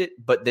liked it.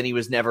 But then he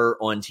was never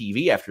on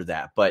TV after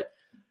that. But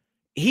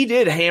he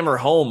did hammer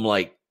home,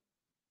 like,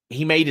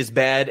 he made his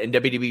bed and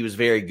WWE was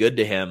very good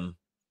to him.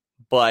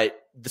 But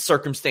the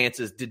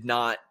circumstances did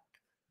not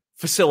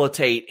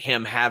facilitate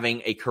him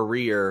having a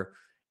career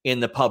in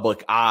the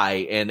public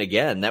eye. And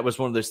again, that was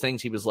one of those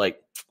things he was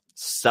like,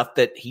 stuff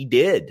that he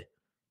did.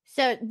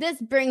 So this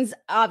brings,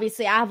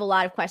 obviously, I have a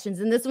lot of questions,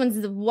 and this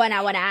one's the one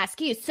I want to ask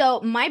you. So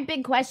my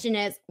big question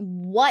is,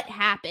 what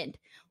happened?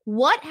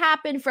 What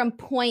happened from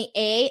point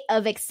A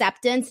of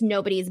acceptance?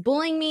 Nobody's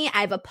bullying me.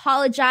 I've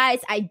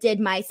apologized. I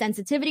did my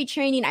sensitivity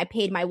training. I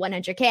paid my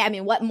 $100K. I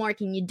mean, what more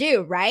can you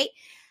do, right?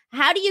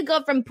 How do you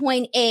go from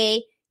point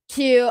A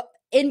to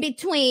in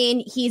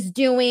between? He's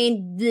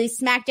doing the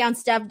SmackDown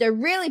stuff. They're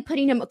really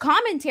putting him,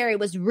 commentary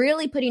was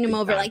really putting him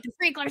over like the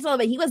freak or so,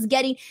 but he was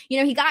getting,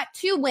 he got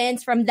 2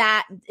 wins from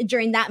that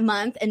during that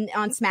month and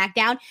on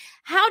SmackDown.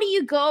 How do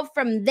you go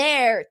from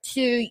there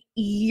to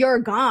you're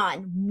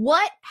gone?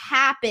 What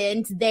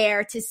happened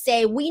there to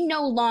say we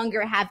no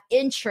longer have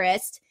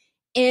interest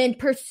in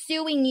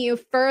pursuing you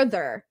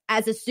further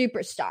as a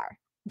superstar?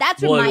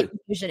 That's what my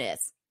confusion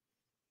is.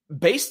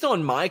 Based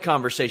on my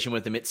conversation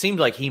with him, it seemed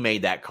like he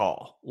made that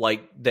call.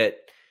 Like that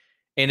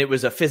And it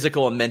was a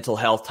physical and mental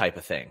health type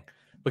of thing.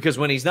 Because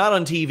when he's not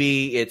on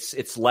TV,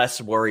 it's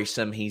less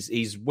worrisome.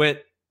 He's went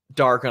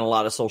dark on a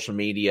lot of social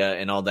media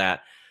and all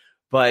that.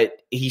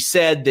 But he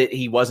said that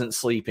he wasn't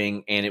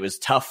sleeping and it was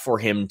tough for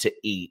him to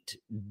eat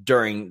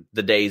during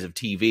the days of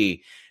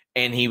TV.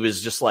 And he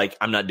was just like,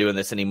 I'm not doing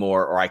this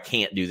anymore, or I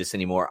can't do this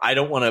anymore. I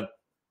don't want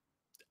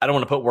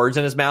to put words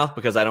in his mouth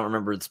because I don't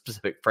remember the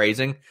specific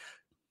phrasing,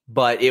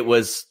 but it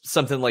was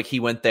something like he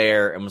went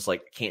there and was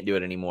like, I can't do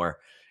it anymore.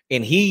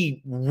 And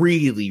he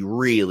really,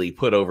 really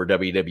put over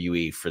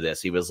WWE for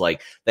this. He was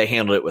like, they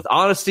handled it with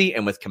honesty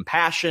and with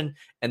compassion,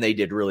 and they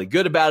did really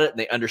good about it. And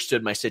they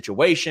understood my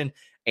situation,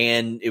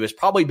 and it was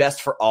probably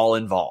best for all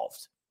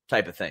involved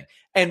type of thing.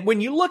 And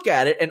when you look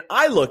at it, and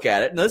I look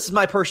at it, and this is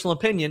my personal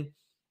opinion,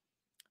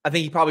 I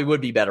think he probably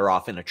would be better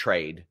off in a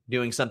trade,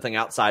 doing something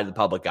outside the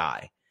public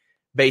eye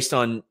based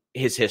on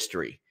his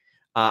history.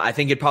 I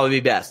think it'd probably be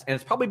best. And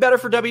it's probably better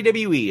for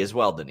WWE as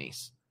well,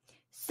 Denise.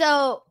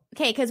 So,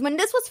 okay, because when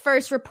this was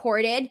first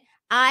reported,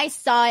 I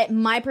saw it,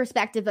 my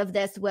perspective of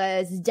this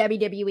was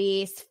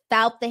WWE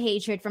felt the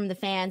hatred from the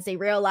fans. They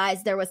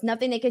realized there was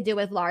nothing they could do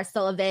with Lars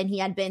Sullivan. He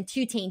had been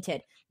too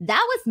tainted.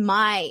 That was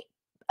my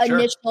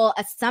initial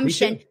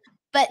assumption.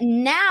 But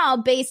now,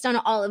 based on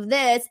all of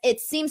this, it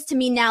seems to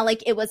me now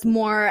like it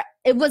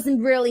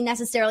wasn't really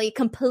necessarily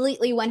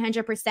completely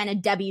 100% a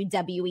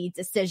WWE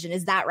decision.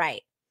 Is that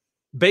right?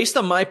 Based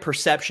on my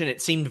perception, it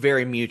seemed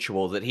very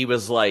mutual, that he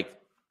was like,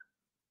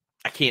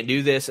 I can't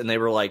do this. And they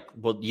were like,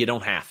 well, you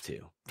don't have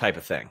to, type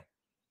of thing.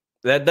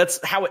 That's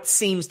how it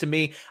seems to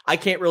me. I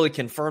can't really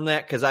confirm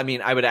that because, I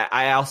mean,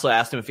 I also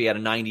asked him if he had a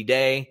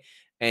 90-day,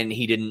 and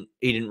he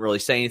didn't really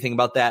say anything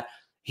about that.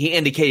 He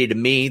indicated to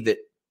me that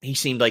he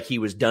seemed like he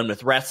was done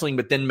with wrestling,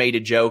 but then made a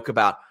joke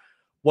about,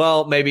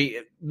 well,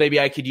 maybe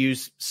I could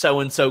use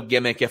so-and-so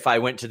gimmick if I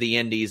went to the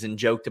Indies, and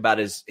joked about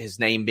his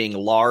name being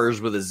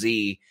Lars with a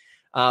Z.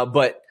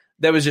 But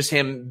that was just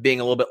him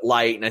being a little bit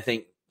light, and I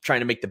think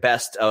trying to make the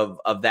best of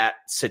that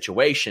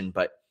situation.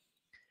 But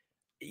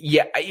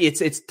yeah,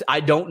 it's I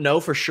don't know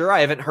for sure.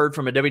 I haven't heard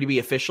from a WWE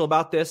official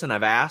about this, and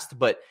I've asked,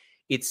 but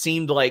it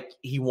seemed like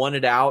he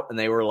wanted out, and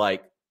they were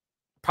like,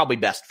 probably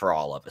best for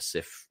all of us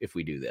if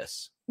we do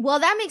this. Well,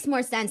 that makes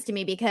more sense to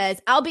me because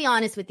I'll be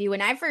honest with you.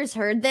 When I first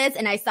heard this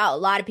and I saw a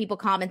lot of people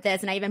comment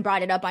this, and I even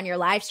brought it up on your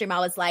live stream, I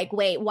was like,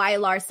 wait, why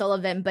Lars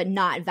Sullivan but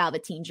not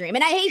Velveteen Dream?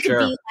 And I hate to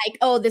be like,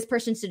 oh, this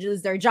person should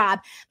lose their job.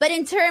 But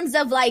in terms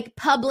of like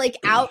public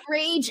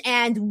outrage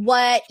and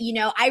what,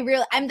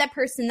 I'm that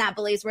person that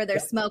believes where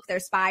there's smoke,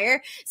 there's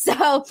fire.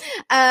 So, with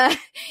that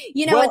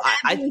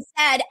being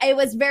said, it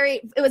was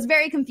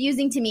very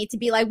confusing to me to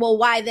be like, well,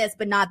 why this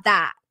but not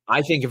that?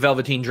 I think if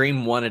Velveteen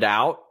Dream wanted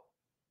out,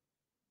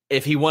 I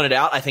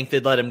think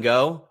they'd let him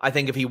go. I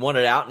think if he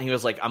wanted out and he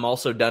was like, I'm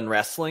also done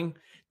wrestling,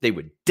 they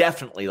would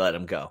definitely let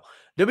him go.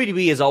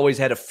 WWE has always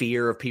had a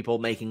fear of people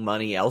making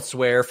money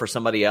elsewhere for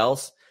somebody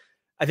else.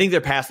 I think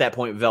they're past that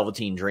point with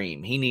Velveteen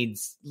Dream. He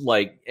needs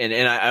and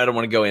I don't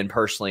want to go in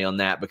personally on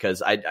that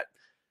because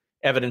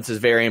evidence is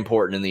very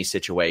important in these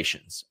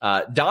situations.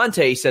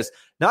 Dante says,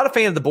 not a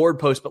fan of the board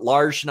post, but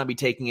Lars should not be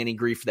taking any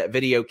grief for that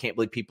video. Can't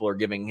believe people are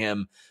giving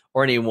him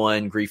or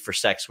anyone grief for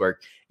sex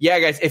work. Yeah,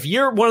 guys, if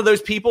you're one of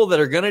those people that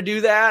are going to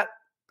do that,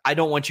 I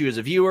don't want you as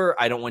a viewer.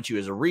 I don't want you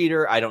as a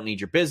reader. I don't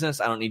need your business.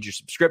 I don't need your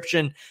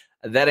subscription.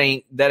 That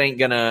ain't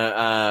going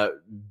to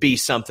be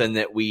something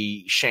that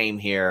we shame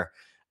here.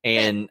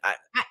 And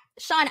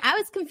Sean, I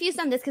was confused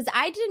on this because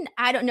I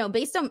don't know,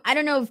 I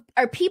don't know,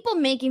 are people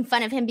making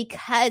fun of him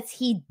because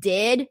he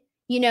did,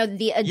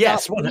 the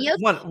adult videos?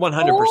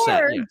 100%.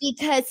 Or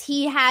because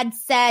he had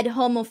said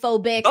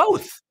homophobic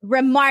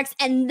remarks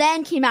and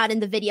then came out in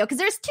the video? Because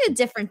there's two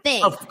different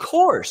things. Of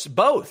course,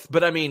 both.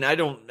 But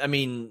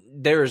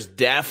there's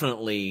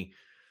definitely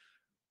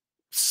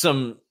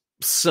some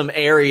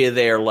area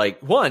there, like,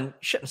 one,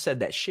 shouldn't have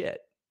said that shit.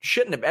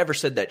 Shouldn't have ever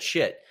said that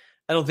shit.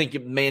 I don't think a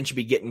man should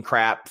be getting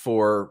crap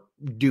for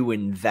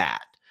doing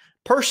that.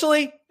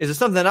 Personally, is it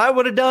something I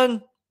would have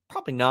done?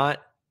 Probably not.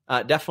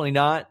 Definitely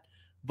not.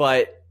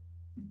 But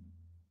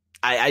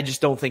I just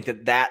don't think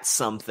that that's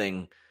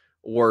something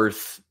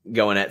worth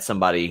going at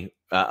somebody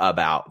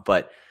about.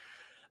 But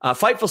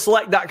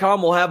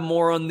FightfulSelect.com will have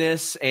more on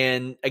this.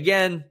 And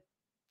again,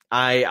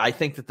 I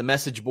think that the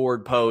message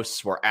board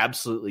posts were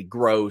absolutely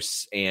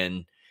gross,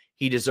 and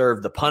he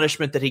deserved the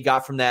punishment that he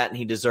got from that, and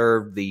he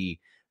deserved the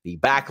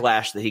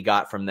backlash that he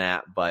got from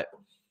that. But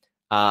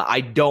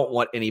I don't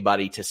want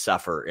anybody to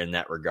suffer in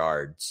that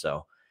regard.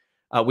 So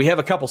we have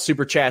a couple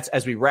super chats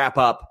as we wrap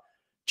up.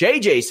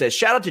 JJ says,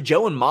 shout out to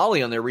Joe and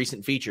Molly on their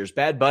recent features.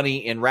 Bad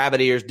Bunny and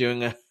Rabbit Ears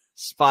doing a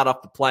spot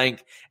off the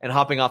plank and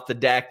hopping off the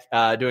deck,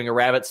 doing a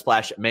rabbit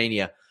splash at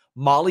Mania.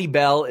 Molly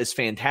Bell is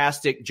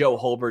fantastic. Joe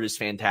Holbert is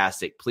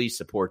fantastic. Please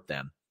support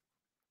them.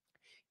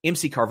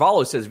 MC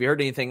Carvalho says, have you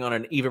heard anything on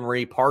an Eva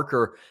Marie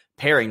Parker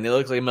pairing? They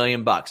look like $1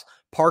 million.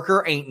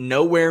 Parker ain't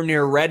nowhere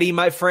near ready,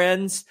 my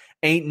friends.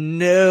 Ain't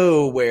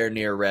nowhere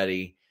near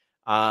ready.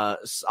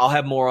 I'll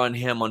have more on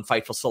him on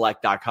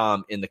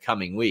FightfulSelect.com in the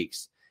coming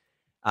weeks.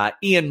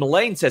 Ian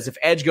Mullane says, if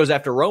Edge goes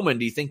after Roman,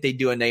 do you think they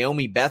do a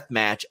Naomi Beth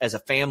match as a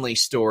family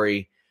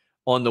story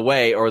on the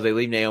way, or they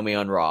leave Naomi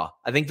on Raw?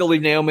 I think they'll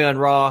leave Naomi on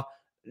Raw.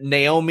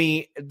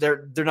 Naomi,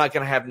 they're not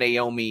going to have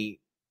Naomi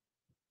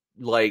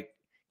like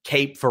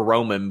cape for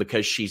Roman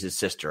because she's his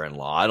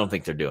sister-in-law. I don't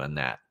think they're doing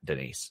that,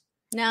 Denise.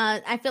 No,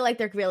 I feel like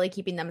they're really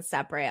keeping them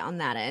separate on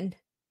that end.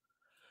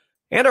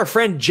 And our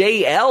friend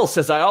JL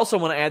says, I also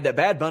want to add that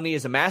Bad Bunny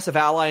is a massive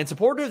ally and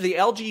supporter of the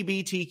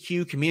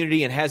LGBTQ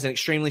community and has an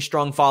extremely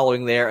strong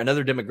following there.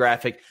 Another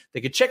demographic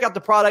that could check out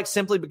the product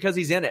simply because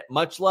he's in it.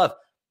 Much love.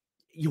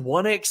 You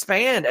want to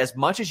expand as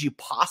much as you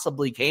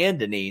possibly can,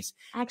 Denise.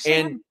 Actually, I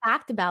have a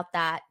fact about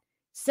that.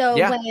 So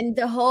when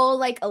the whole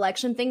like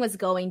election thing was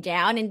going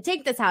down, and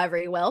take this however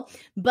you will,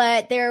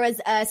 but there was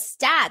a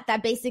stat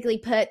that basically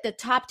put the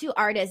top 2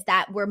 artists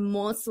that were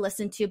most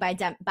listened to by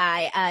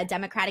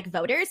Democratic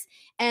voters,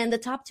 and the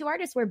top 2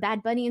 artists were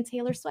Bad Bunny and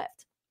Taylor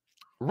Swift.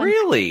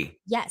 Really?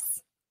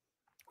 Yes.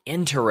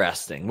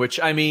 Interesting. Which,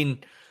 I mean,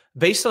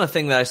 based on a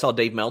thing that I saw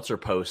Dave Meltzer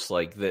post,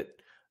 like that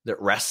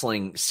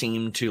wrestling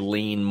seemed to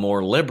lean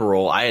more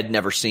liberal. I had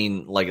never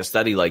seen like a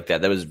study like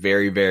that. That was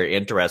very, very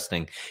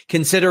interesting,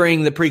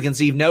 considering the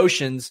preconceived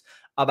notions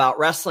about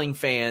wrestling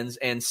fans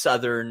and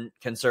Southern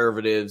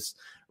conservatives,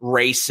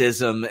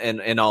 racism,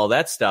 and all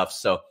that stuff.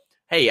 So,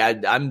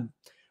 hey,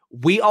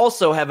 we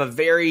also have a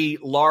very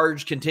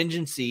large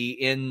contingency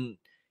in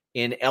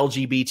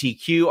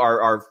LGBTQ.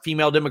 Our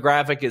female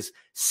demographic is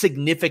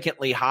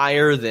significantly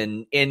higher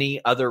than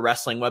any other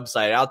wrestling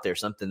website out there,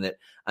 something that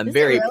I'm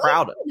very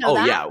proud of.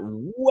 Yeah,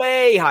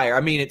 way higher.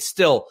 I mean, it's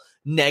still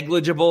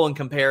negligible in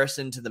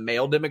comparison to the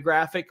male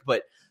demographic,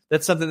 but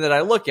that's something that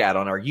I look at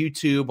on our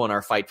YouTube, on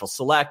our Fightful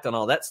Select, on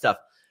all that stuff.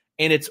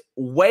 And it's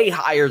way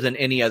higher than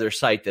any other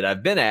site that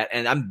I've been at.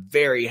 And I'm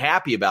very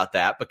happy about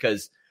that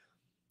because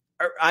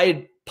I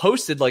had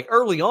posted like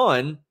early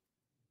on,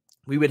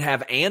 we would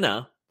have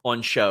Anna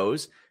on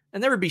shows,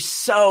 and there would be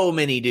so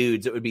many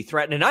dudes that would be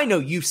threatened. And I know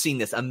you've seen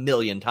this a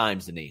million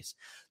times, Denise.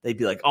 They'd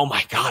be like, oh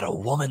my God, a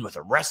woman with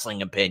a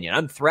wrestling opinion.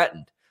 I'm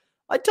threatened.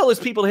 I'd tell those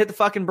people to hit the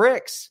fucking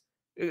bricks.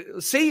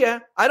 See ya.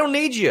 I don't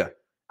need you.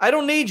 I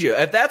don't need you.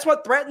 If that's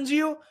what threatens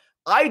you,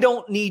 I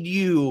don't need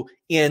you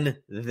in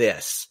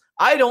this.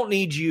 I don't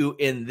need you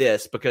in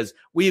this because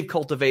we've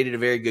cultivated a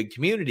very good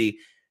community.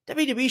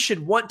 WWE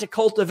should want to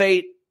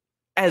cultivate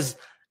as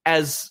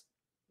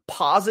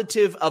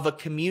positive of a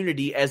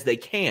community as they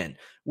can,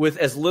 with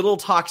as little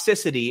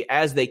toxicity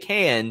as they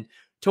can,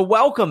 to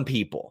welcome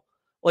people.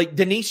 Like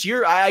Denise,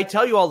 I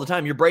tell you all the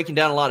time, you're breaking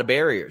down a lot of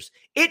barriers.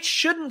 It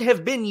shouldn't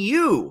have been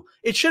you.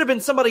 It should have been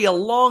somebody a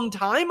long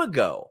time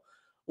ago.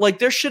 Like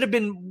there should have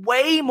been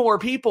way more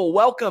people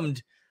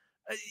welcomed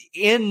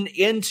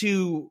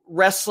into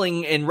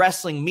wrestling and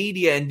wrestling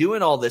media and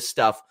doing all this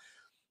stuff.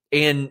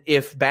 And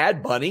if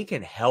Bad Bunny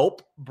can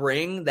help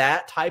bring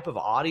that type of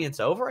audience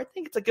over, I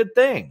think it's a good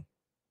thing.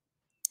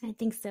 I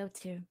think so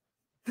too.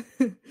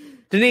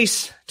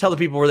 Denise, tell the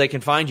people where they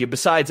can find you.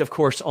 Besides, of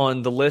course,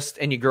 on the list,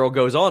 and your girl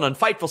goes on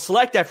Fightful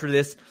Select after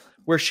this,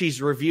 where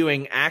she's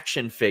reviewing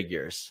action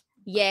figures.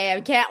 Yeah,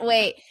 I can't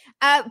wait.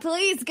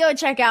 Please go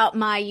check out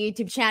my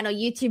YouTube channel,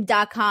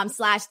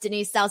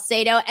 youtube.com/Denise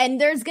Salcedo. And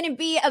there's going to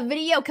be a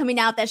video coming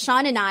out that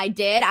Sean and I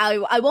did.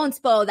 I won't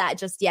spoil that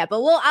just yet,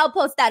 but I'll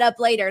post that up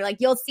later. Like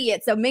you'll see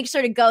it. So make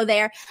sure to go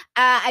there.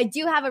 I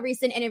do have a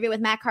recent interview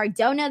with Matt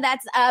Cardona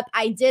that's up.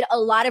 I did a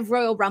lot of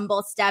Royal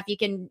Rumble stuff. You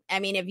can,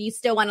 if you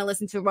still want to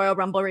listen to Royal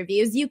Rumble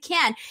reviews, you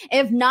can.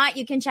 If not,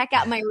 you can check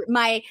out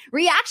my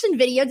reaction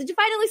video. Did you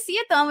finally see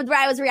it? The one where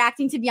I was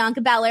reacting to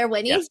Bianca Belair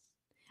winning? Yes.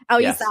 Oh,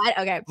 yes. You saw it?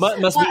 Okay.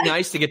 Must be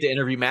nice to get to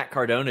interview Matt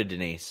Cardona,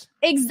 Denise.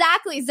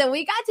 Exactly. So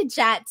we got to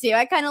chat too.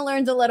 I kind of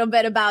learned a little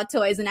bit about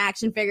toys and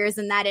action figures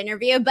in that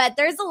interview, but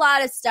there's a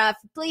lot of stuff.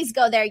 Please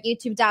go there,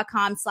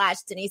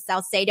 youtube.com/Denise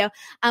Salcedo.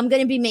 I'm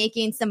going to be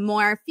making some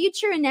more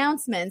future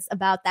announcements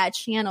about that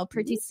channel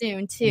pretty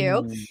soon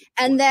too.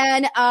 And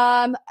then,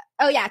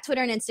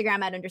 Twitter and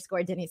Instagram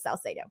 @_Denise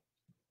Salcedo.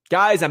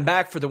 Guys, I'm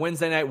back for the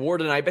Wednesday Night War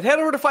tonight, but head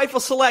over to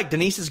Fightful Select.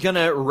 Denise is going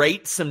to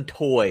rate some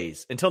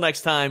toys. Until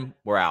next time,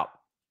 we're out.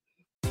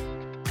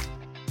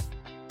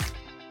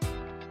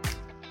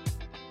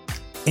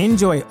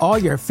 Enjoy all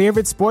your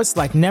favorite sports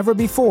like never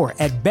before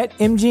at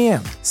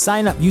BetMGM.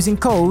 Sign up using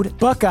code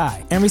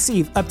Buckeye and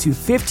receive up to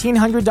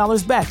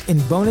 $1,500 back in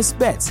bonus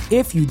bets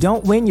if you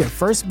don't win your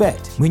first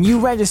bet. When you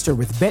register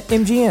with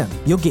BetMGM,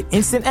 you'll get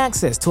instant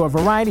access to a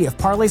variety of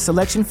parlay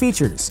selection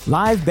features,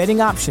 live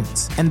betting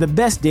options, and the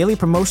best daily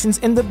promotions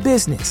in the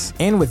business.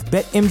 And with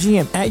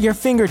BetMGM at your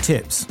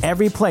fingertips,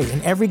 every play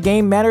and every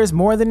game matters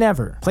more than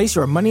ever. Place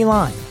your money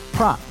line,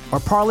 prop, or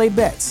parlay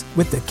bets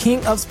with the king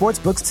of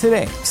sportsbooks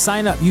today.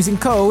 Sign up using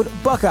code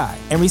Buckeye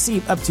and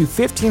receive up to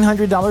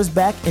 $1,500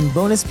 back in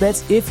bonus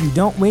bets if you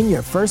don't win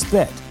your first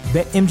bet.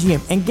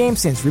 BetMGM and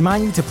GameSense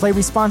remind you to play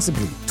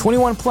responsibly.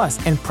 21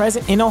 plus and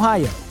present in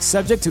Ohio,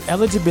 subject to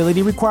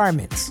eligibility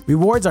requirements.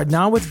 Rewards are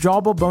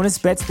non-withdrawable bonus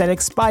bets that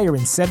expire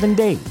in 7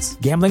 days.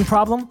 Gambling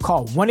problem?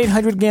 Call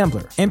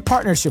 1-800-GAMBLER in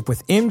partnership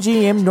with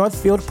MGM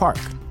Northfield Park.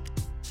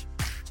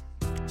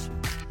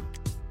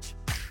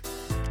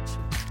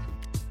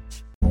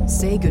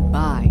 say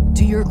goodbye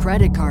to your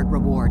credit card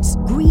rewards.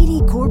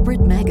 Greedy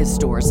corporate mega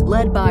stores,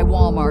 led by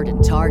Walmart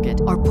and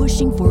Target, are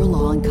pushing for a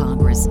law in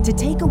Congress to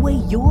take away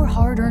your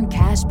hard-earned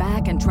cash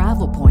back and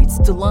travel points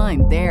to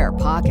line their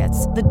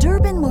pockets. The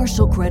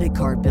Durbin-Marshall credit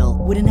card bill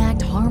would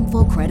enact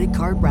harmful credit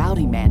card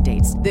routing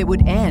mandates that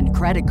would end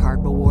credit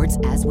card rewards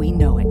as we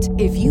know it.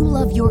 If you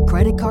love your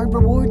credit card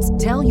rewards,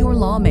 tell your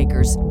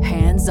lawmakers,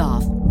 hands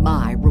off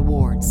my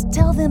rewards.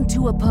 Tell them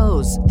to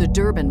oppose the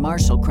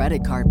Durbin-Marshall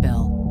credit card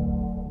bill.